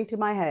I'm pointing to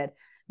my head,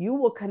 you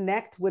will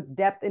connect with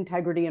depth,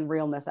 integrity, and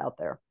realness out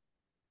there.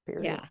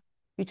 Period. Yeah.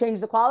 You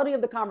change the quality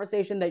of the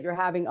conversation that you're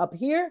having up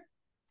here,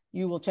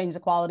 you will change the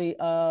quality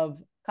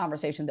of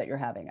conversation that you're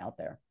having out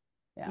there.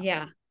 Yeah.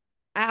 Yeah.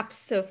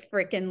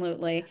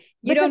 Absolutely.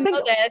 You don't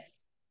know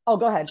this. Oh,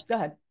 go ahead. Go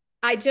ahead.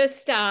 I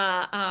just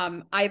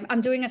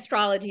I'm doing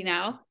astrology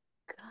now.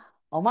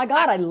 Oh my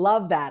God, I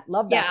love that.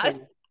 Love that.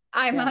 Yeah.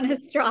 I'm an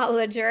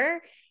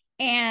astrologer.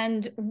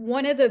 And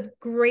one of the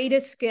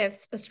greatest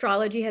gifts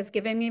astrology has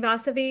given me,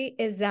 Vasavi,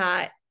 is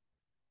that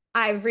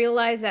I've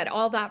realized that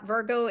all that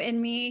Virgo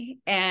in me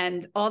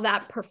and all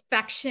that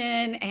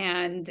perfection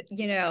and,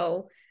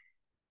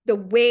 the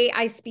way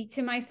I speak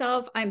to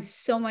myself, I'm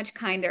so much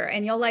kinder.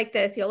 And you'll like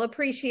this. You'll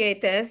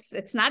appreciate this.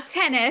 It's not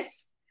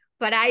tennis,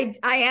 but I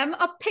am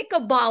a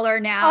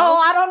pickleballer now. Oh,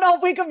 I don't know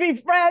if we could be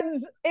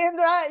friends,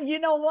 Indra. You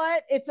know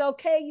what? It's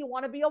okay. You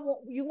want to be a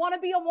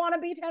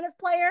wannabe tennis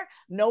player?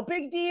 No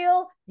big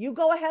deal. You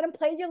go ahead and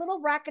play your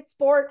little racket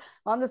sport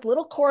on this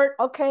little court.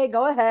 Okay,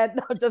 go ahead.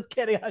 No, just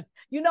kidding. I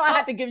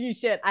had to give you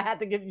shit.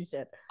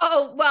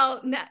 Oh,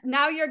 well,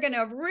 now you're going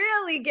to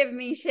really give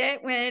me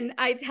shit when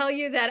I tell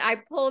you that I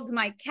pulled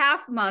my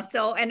calf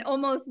muscle and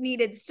almost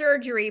needed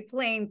surgery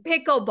playing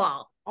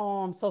pickleball.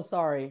 Oh, I'm so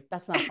sorry.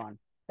 That's not fun.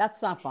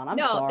 That's not fun. I'm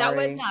sorry. No, that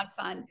was not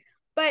fun.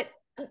 But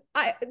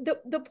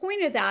the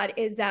point of that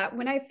is that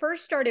when I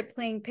first started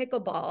playing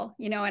pickleball,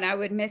 and I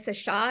would miss a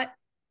shot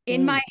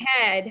in my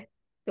head,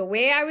 the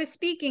way I was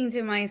speaking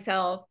to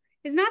myself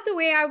is not the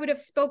way I would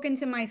have spoken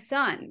to my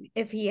son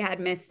if he had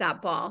missed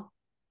that ball.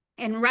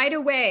 And right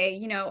away,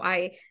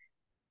 I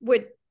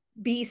would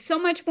be so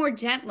much more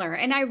gentler.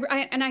 And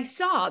I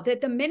saw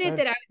that the minute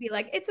that I would be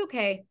like, it's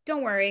okay,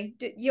 don't worry,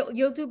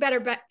 you'll do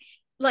better. But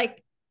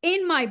like,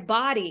 in my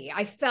body,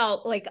 I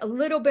felt like a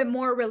little bit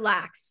more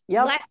relaxed,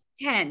 less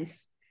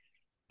tense.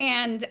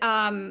 And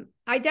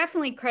I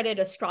definitely credit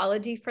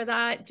astrology for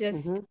that.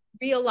 Just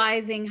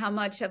realizing how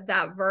much of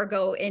that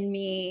Virgo in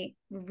me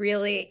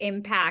really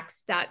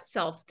impacts that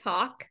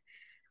self-talk.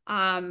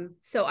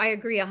 So I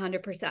agree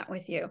 100%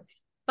 with you.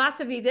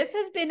 Vasavi, this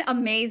has been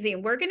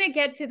amazing. We're going to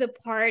get to the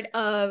part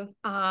of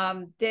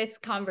this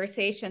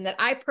conversation that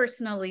I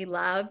personally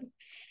love.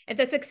 At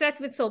the Success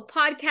with Soul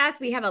podcast,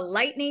 we have a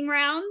lightning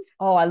round.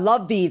 Oh, I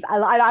love these.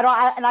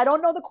 I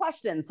don't know the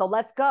question, so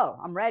let's go.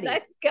 I'm ready.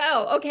 Let's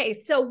go. Okay,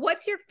 so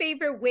what's your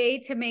favorite way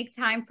to make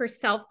time for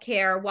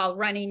self-care while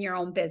running your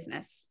own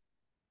business?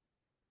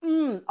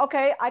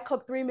 Okay, I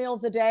cook 3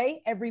 meals a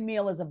day. Every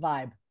meal is a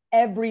vibe.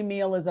 Every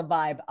meal is a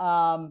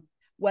vibe.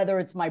 Whether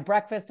it's my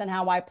breakfast and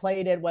how I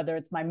played it, whether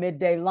it's my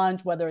midday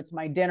lunch, whether it's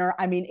my dinner.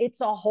 I mean,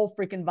 it's a whole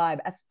freaking vibe,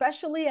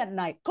 especially at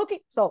night. Cooking.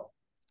 So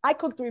I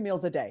cook 3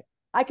 meals a day.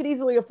 I could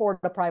easily afford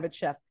a private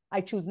chef. I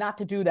choose not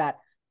to do that.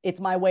 It's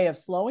my way of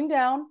slowing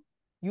down,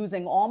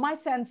 using all my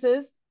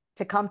senses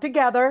to come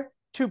together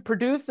to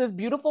produce this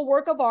beautiful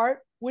work of art,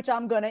 which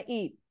I'm going to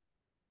eat.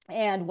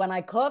 And when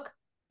I cook,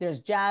 there's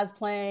jazz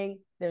playing,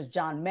 there's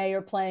John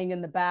Mayer playing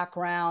in the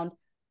background.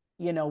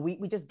 You know,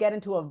 we just get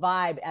into a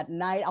vibe at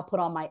night. I'll put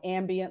on my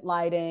ambient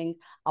lighting.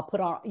 I'll put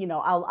on,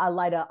 I'll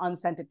light an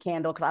unscented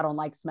candle because I don't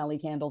like smelly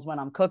candles when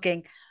I'm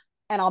cooking.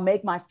 And I'll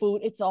make my food.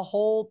 It's a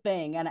whole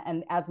thing.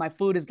 And as my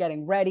food is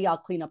getting ready, I'll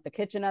clean up the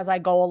kitchen as I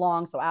go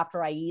along. So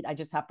after I eat, I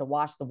just have to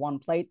wash the one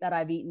plate that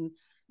I've eaten.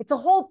 It's a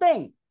whole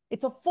thing.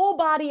 It's a full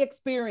body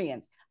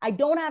experience. I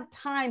don't have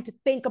time to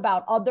think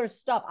about other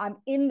stuff. I'm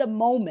in the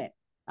moment.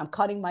 I'm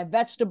cutting my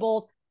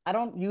vegetables. I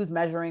don't use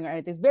measuring or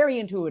anything. It's very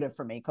intuitive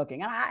for me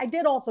cooking. And I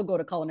did also go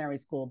to culinary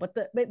school, but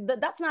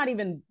that's not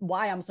even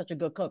why I'm such a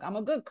good cook. I'm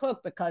a good cook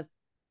because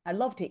I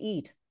love to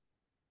eat.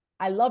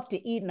 I love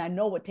to eat and I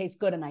know what tastes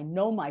good and I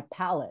know my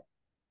palate.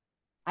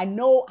 I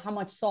know how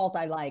much salt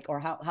I like or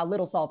how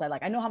little salt I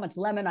like. I know how much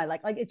lemon I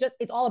like. Like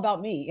it's all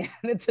about me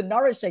and it's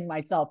nourishing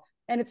myself.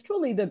 And it's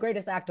truly the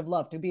greatest act of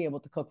love to be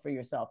able to cook for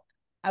yourself.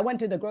 I went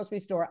to the grocery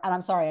store and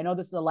I'm sorry, I know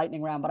this is a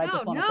lightning round, but I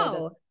just want to say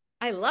this.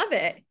 I love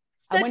it.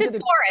 Such a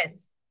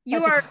Taurus.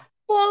 You are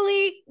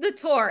fully the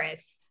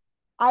Taurus.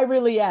 I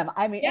really am.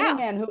 I mean,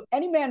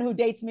 any man who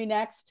dates me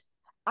next,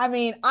 I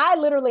mean,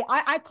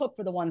 I cook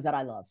for the ones that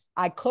I love.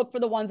 I cook for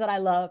the ones that I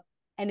love.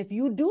 And if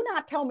you do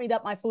not tell me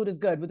that my food is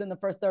good within the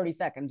first 30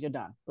 seconds, you're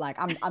done. Like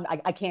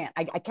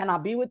I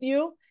cannot be with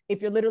you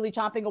if you're literally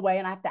chomping away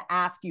and I have to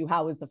ask you,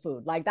 how is the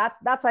food? Like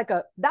that's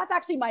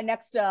actually my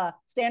next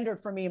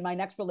standard for me in my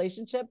next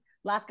relationship.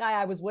 Last guy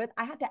I was with,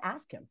 I had to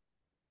ask him.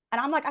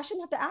 And I'm like, I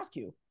shouldn't have to ask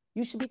you.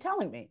 You should be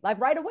telling me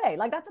like right away.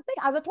 Like that's the thing.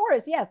 As a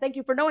Taurus, yes, thank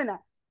you for knowing that.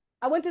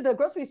 I went to the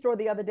grocery store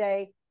the other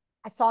day.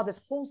 I saw this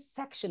whole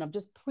section of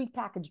just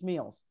prepackaged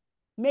meals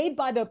made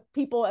by the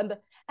people and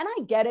I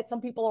get it.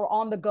 Some people are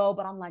on the go,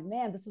 but I'm like,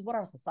 man, this is what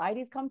our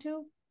society's come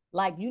to.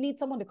 Like you need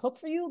someone to cook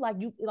for you. Like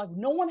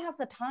no one has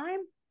the time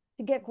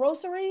to get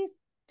groceries,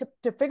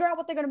 to figure out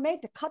what they're going to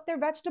make, to cut their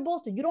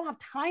vegetables. You don't have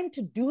time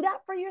to do that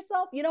for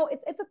yourself. You know,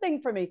 it's a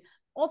thing for me.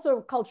 Also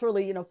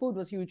culturally, food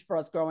was huge for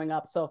us growing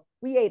up. So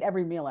we ate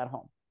every meal at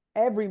home.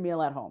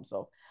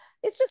 So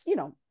it's just,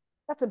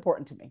 that's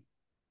important to me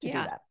to do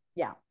that.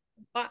 Yeah.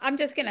 I'm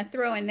just going to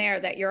throw in there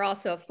that you're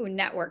also a Food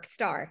Network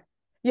star.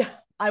 Yeah,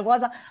 I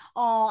was.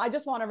 I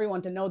just want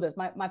everyone to know this.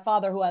 My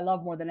father, who I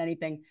love more than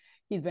anything,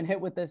 he's been hit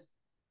with this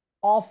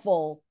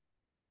awful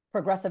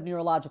progressive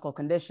neurological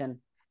condition.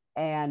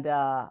 And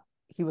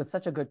he was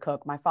such a good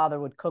cook. My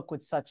father would cook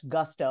with such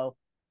gusto.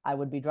 I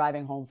would be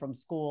driving home from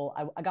school.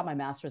 I got my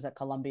master's at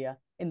Columbia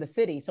in the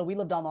city. So we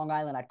lived on Long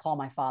Island. I'd call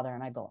my father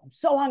and I go, I'm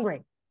so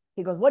hungry.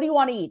 He goes, what do you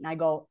want to eat? And I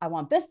go, I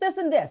want this, this,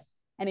 and this.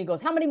 And he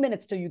goes, how many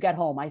minutes till you get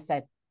home? I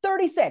said,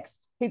 36.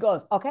 He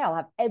goes, okay, I'll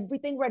have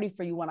everything ready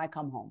for you when I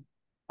come home.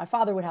 My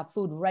father would have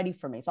food ready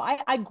for me. So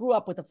I grew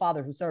up with a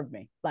father who served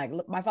me. Like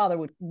my father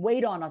would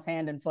wait on us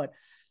hand and foot.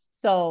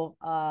 So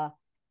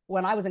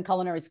when I was in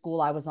culinary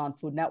school, I was on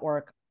Food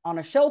Network on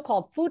a show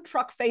called Food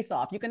Truck Face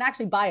Off. You can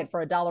actually buy it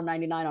for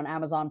 $1.99 on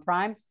Amazon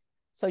Prime.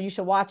 So you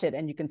should watch it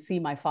and you can see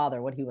my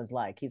father, what he was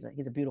like. He's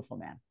a beautiful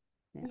man.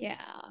 Yeah.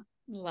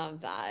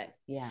 Love that.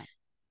 Yeah.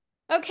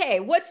 Okay.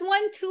 What's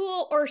one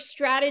tool or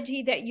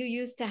strategy that you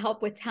use to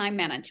help with time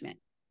management?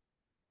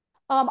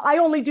 I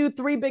only do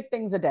 3 big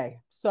things a day.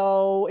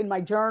 So in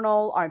my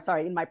journal,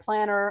 in my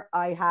planner,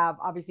 I have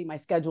obviously my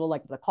schedule,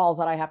 like the calls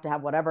that I have to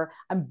have, whatever.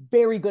 I'm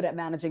very good at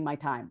managing my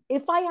time.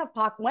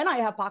 When I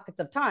have pockets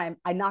of time,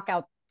 I knock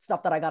out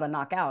stuff that I got to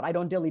knock out. I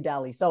don't dilly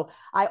dally. So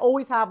I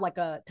always have like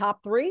a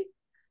top 3.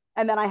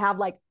 And then I have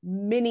like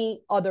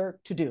many other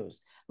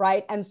to-dos,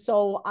 right? And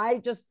so I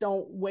just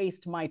don't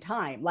waste my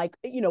time. Like,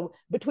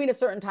 between a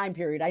certain time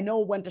period, I know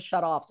when to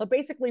shut off. So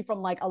basically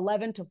from like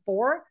 11 to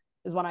 4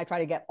 is when I try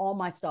to get all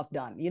my stuff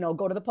done,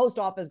 go to the post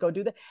office, go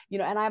do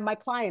and I have my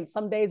clients.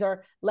 Some days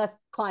are less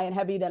client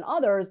heavy than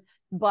others,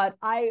 but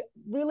I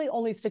really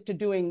only stick to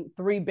doing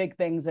 3 big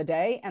things a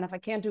day. And if I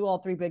can't do all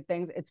 3 big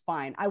things, it's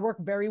fine. I work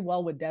very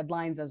well with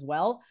deadlines as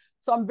well.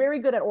 So I'm very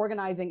good at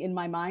organizing in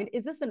my mind.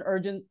 Is this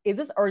urgent?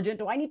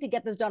 Do I need to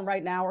get this done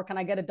right now? Or can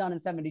I get it done in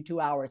 72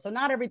 hours? So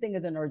not everything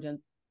is an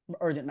urgent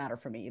matter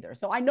for me either.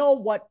 So I know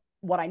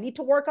what I need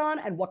to work on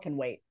and what can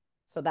wait.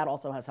 So that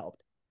also has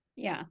helped.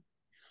 Yeah.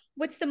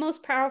 What's the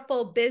most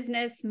powerful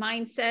business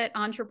mindset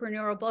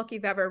entrepreneurial book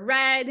you've ever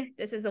read?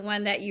 This is the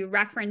one that you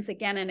reference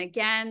again and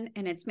again,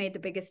 and it's made the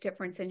biggest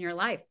difference in your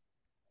life.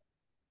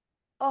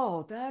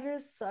 Oh, that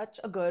is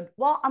such a good.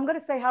 Well, I'm going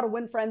to say How to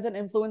Win Friends and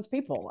Influence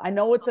People. I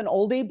know it's an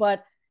oldie,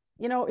 but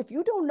if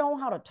you don't know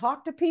how to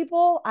talk to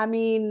people, I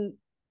mean,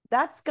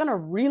 that's going to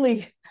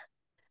really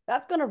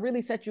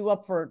set you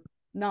up for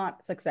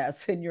not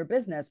success in your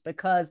business,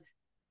 because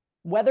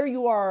whether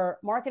you are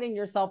marketing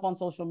yourself on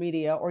social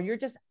media or you're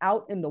just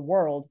out in the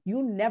world,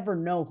 you never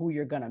know who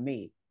you're going to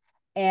meet.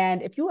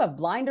 And if you have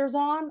blinders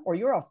on or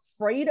you're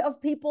afraid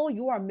of people,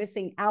 you are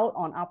missing out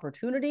on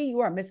opportunity. You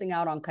are missing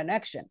out on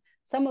connection.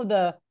 Some of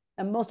the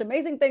most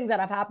amazing things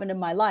that have happened in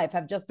my life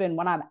have just been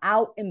when I'm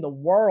out in the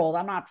world.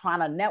 I'm not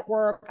trying to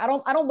network. I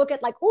don't look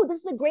at like, oh, this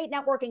is a great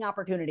networking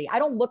opportunity. I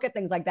don't look at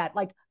things like that.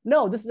 Like,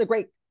 no, this is a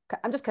great,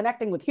 I'm just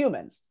connecting with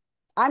humans.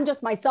 I'm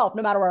just myself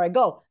no matter where I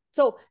go.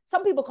 So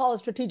some people call it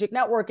strategic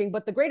networking,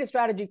 but the greatest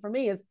strategy for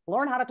me is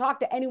learn how to talk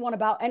to anyone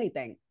about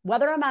anything,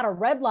 whether I'm at a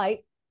red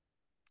light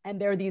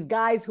and there are these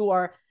guys who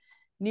are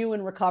new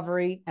in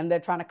recovery and they're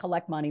trying to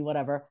collect money,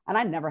 whatever. And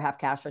I never have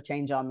cash or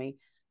change on me.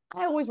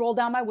 I always roll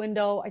down my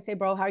window. I say,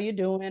 bro, how are you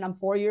doing? I'm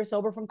 4 years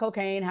sober from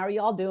cocaine. How are you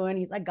all doing?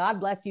 He's like,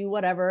 God bless you,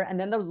 whatever. And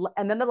then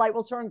the light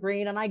will turn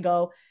green and I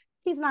go,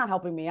 he's not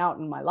helping me out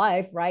in my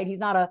life, right? He's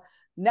not a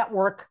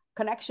network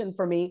connection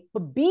for me.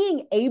 But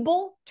being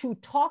able to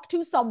talk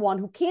to someone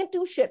who can't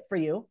do shit for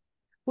you,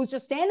 who's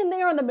just standing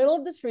there in the middle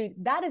of the street,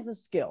 that is a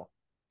skill.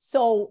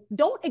 So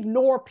don't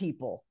ignore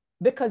people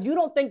because you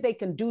don't think they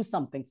can do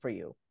something for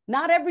you.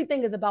 Not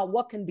everything is about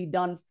what can be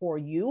done for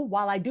you.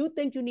 While I do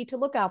think you need to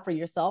look out for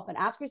yourself and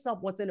ask yourself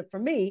what's in it for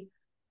me,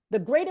 the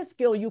greatest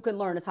skill you can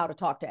learn is how to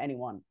talk to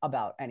anyone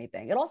about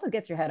anything. It also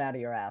gets your head out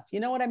of your ass. You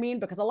know what I mean?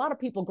 Because a lot of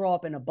people grow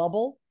up in a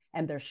bubble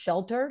and they're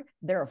sheltered.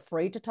 They're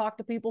afraid to talk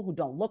to people who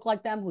don't look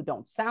like them, who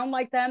don't sound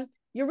like them.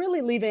 You're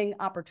really leaving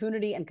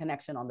opportunity and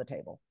connection on the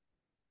table.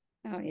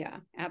 Oh, yeah,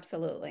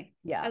 absolutely.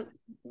 Yeah. I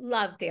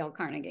love Dale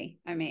Carnegie.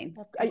 I mean,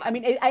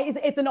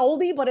 it's an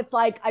oldie, but it's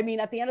like, I mean,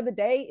 at the end of the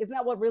day, isn't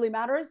that what really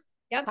matters?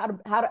 Yep.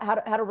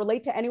 How to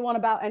relate to anyone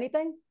about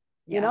anything,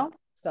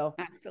 So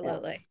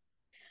absolutely.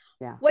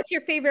 Yeah. What's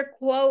your favorite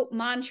quote,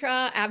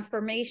 mantra,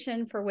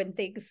 affirmation for when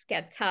things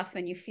get tough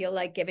and you feel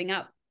like giving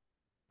up?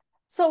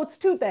 So it's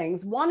two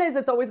things. One is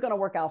it's always going to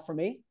work out for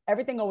me.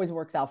 Everything always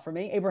works out for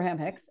me. Abraham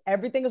Hicks.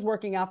 Everything is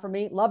working out for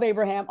me. Love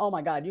Abraham. Oh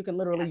my God. You can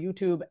literally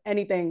YouTube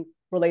anything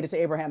related to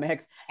Abraham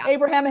Hicks. Yeah.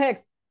 Abraham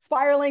Hicks,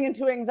 spiraling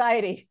into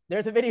anxiety.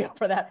 There's a video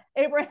for that.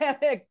 Abraham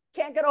Hicks,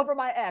 can't get over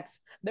my ex.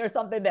 There's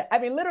something there. I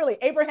mean, literally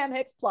Abraham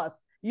Hicks plus,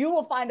 you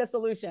will find a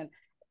solution.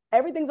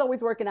 Everything's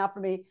always working out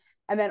for me.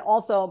 And then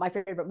also my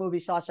favorite movie,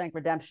 Shawshank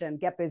Redemption,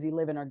 get busy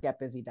living or get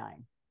busy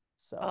dying.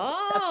 So.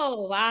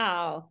 Oh,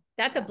 wow.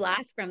 That's a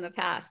blast from the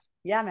past.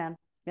 Yeah, man.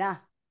 Yeah.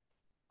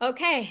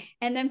 Okay.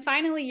 And then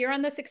finally, you're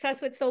on the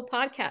Success with Soul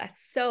podcast.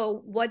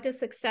 So what does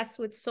success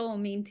with soul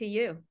mean to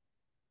you?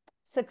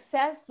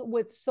 Success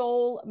with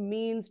soul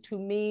means to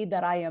me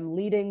that I am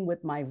leading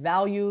with my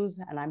values,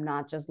 and I'm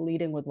not just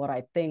leading with what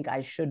I think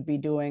I should be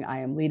doing. I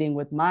am leading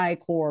with my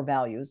core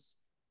values,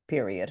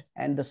 period,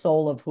 and the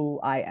soul of who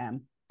I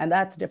am. And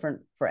that's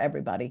different for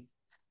everybody.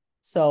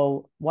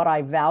 So what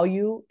I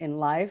value in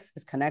life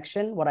is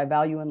connection. What I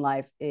value in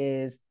life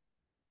is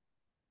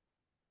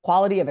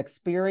quality of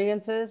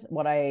experiences.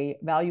 What I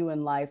value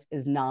in life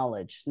is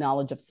knowledge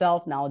of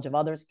self, knowledge of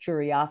others,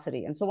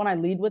 curiosity. And so when I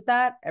lead with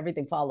that,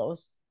 everything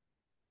follows.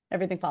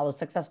 Everything follows,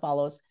 success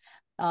follows.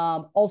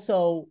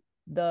 Also,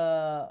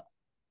 the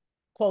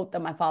quote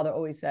that my father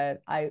always said,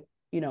 I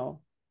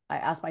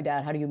asked my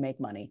dad, how do you make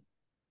money?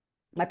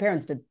 My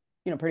parents did,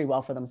 pretty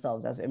well for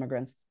themselves as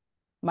immigrants.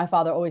 My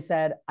father always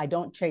said, I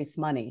don't chase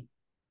money.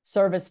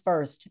 Service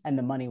first and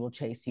the money will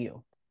chase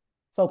you.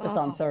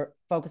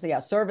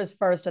 Service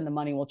first and the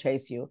money will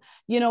chase you.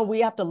 We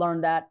have to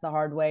learn that the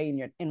hard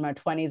way. In my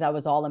 20s, I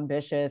was all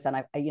ambitious and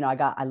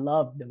I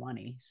loved the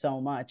money so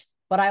much,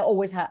 but I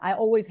always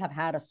have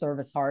had a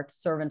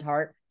servant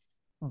heart.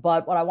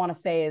 But what I want to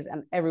say is,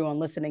 and everyone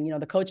listening,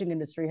 the coaching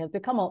industry has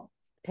become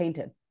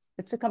tainted.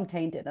 It's become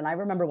tainted. And I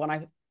remember when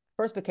I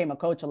first became a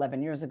coach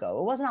 11 years ago,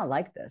 it was not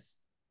like this.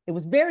 It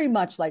was very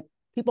much like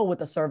people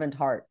with a servant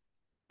heart.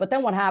 But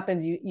then what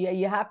happens,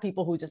 you have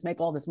people who just make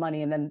all this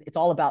money and then it's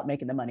all about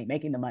making the money.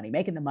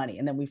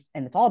 And then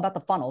it's all about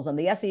the funnels and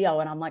the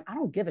SEO. And I'm like, I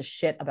don't give a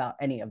shit about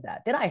any of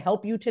that. Did I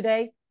help you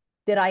today?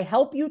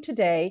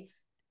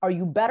 Are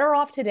you better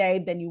off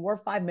today than you were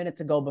 5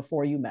 minutes ago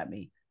before you met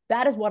me?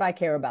 That is what I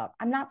care about.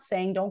 I'm not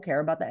saying don't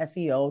care about the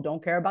SEO,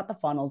 don't care about the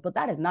funnels, but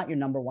that is not your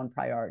number one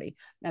priority.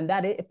 And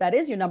if that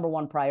is your number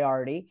one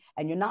priority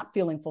and you're not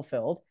feeling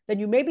fulfilled, then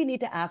you maybe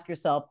need to ask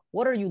yourself,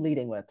 what are you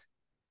leading with?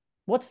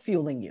 What's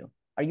fueling you?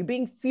 Are you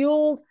being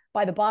fueled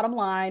by the bottom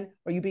line?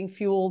 Or are you being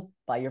fueled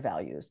by your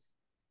values?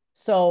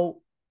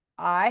 So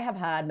I have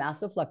had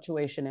massive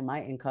fluctuation in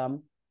my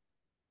income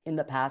in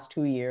the past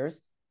 2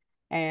 years.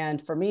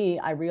 And for me,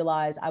 I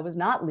realized I was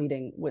not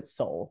leading with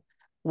soul.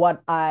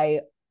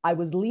 I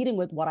was leading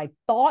with what I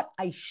thought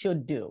I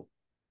should do.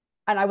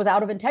 And I was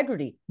out of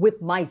integrity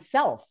with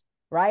myself.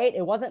 right?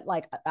 It wasn't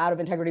like out of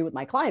integrity with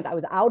my clients. I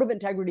was out of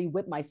integrity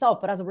with myself.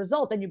 But as a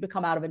result, then you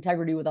become out of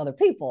integrity with other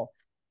people.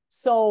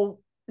 So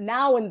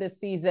now in this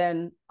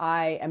season,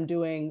 I am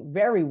doing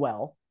very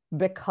well,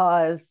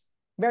 because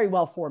very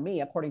well for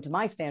me, according to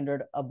my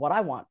standard of what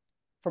I want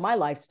for my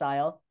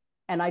lifestyle.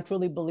 And I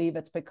truly believe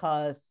it's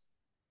because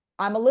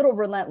I'm a little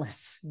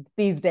relentless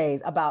these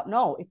days about,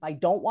 no, if I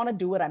don't want to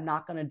do it, I'm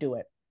not going to do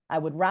it. I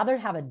would rather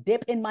have a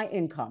dip in my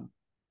income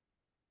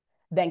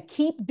than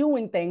keep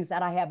doing things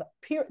that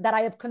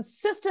I have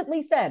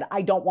consistently said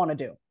I don't want to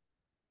do.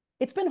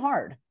 It's been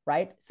hard,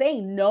 right?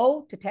 Saying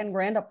no to 10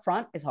 grand up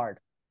front is hard.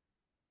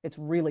 It's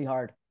really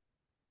hard.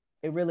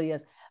 It really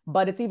is.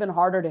 But it's even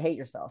harder to hate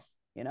yourself,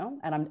 you know?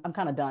 And I'm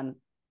kind of done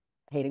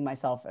hating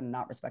myself and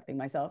not respecting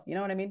myself. You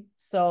know what I mean?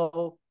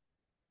 So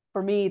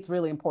for me, it's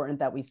really important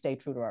that we stay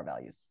true to our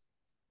values.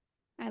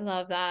 I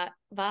love that.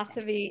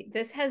 Vasavi,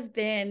 this has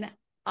been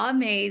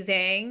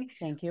amazing.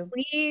 Thank you.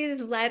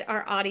 Please let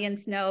our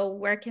audience know,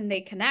 where can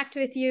they connect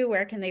with you?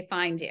 Where can they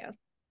find you?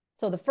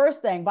 So the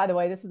first thing, by the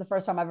way, this is the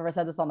first time I've ever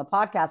said this on the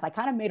podcast. I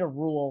kind of made a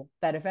rule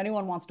that if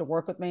anyone wants to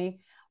work with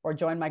me or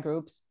join my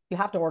groups, you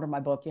have to order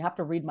my book. You have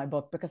to read my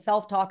book, because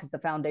self-talk is the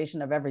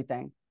foundation of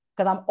everything.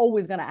 Because I'm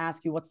always going to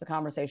ask you, what's the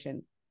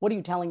conversation? What are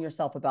you telling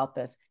yourself about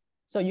this?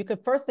 So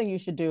first thing you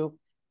should do,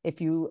 if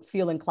you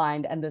feel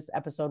inclined and this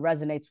episode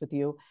resonates with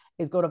you,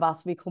 is go to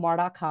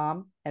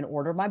vasavikumar.com and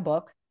order my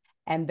book,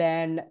 and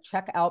then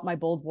check out my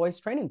Bold Voice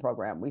training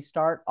program. We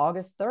start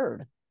August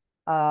 3rd.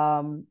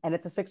 And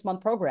it's a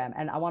 6-month program.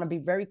 And I want to be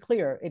very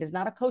clear. It is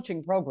not a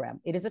coaching program.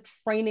 It is a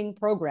training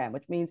program,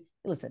 which means,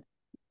 listen,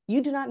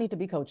 you do not need to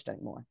be coached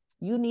anymore.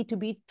 You need to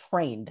be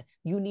trained.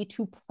 You need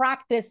to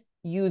practice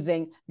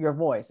using your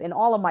voice. In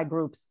all of my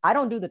groups, I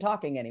don't do the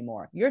talking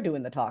anymore. You're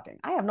doing the talking.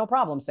 I have no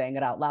problem saying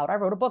it out loud. I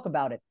wrote a book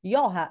about it.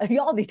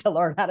 Y'all need to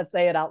learn how to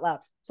say it out loud.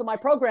 So my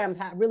programs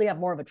really have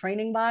more of a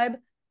training vibe,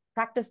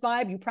 practice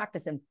vibe. You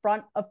practice in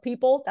front of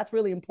people. That's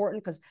really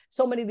important, because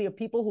so many of the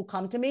people who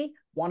come to me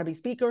want to be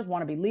speakers,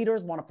 want to be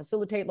leaders, want to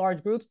facilitate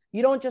large groups.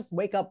 You don't just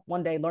wake up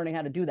one day learning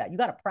how to do that. You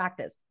got to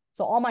practice.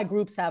 So all my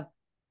groups have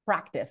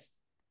practice.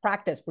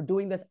 We're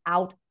doing this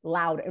out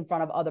loud in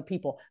front of other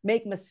people.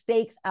 Make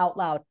mistakes out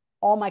loud.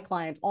 All my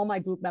clients, all my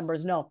group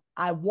members know,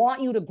 I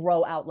want you to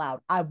grow out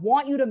loud. I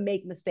want you to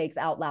make mistakes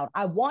out loud.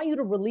 I want you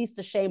to release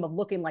the shame of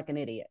looking like an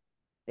idiot.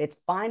 It's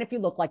fine if you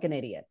look like an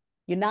idiot.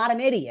 You're not an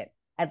idiot.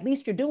 At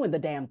least you're doing the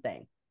damn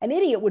thing. An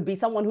idiot would be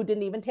someone who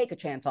didn't even take a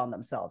chance on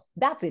themselves.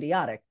 That's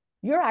idiotic.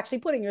 You're actually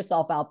putting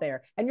yourself out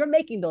there and you're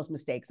making those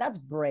mistakes. That's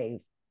brave.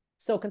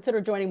 So consider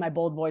joining my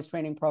Bold Voice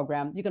training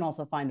program. You can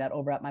also find that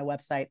over at my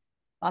website,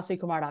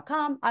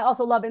 vasavikumar.com. I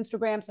also love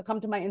Instagram. So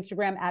come to my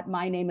Instagram at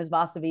my name is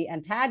Vasavi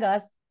and tag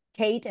us,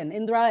 Kate and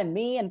Indra and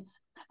me. And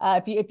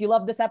if you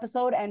love this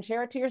episode, and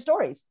share it to your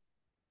stories.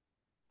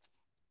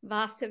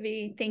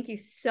 Vasavi, thank you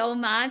so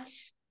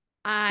much.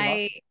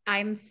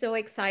 I'm so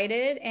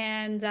excited,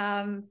 and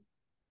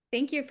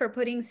thank you for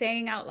putting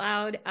saying out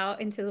loud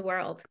out into the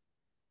world.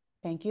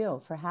 Thank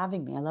you for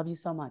having me. I love you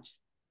so much.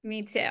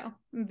 Me too.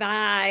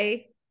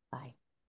 Bye. Bye.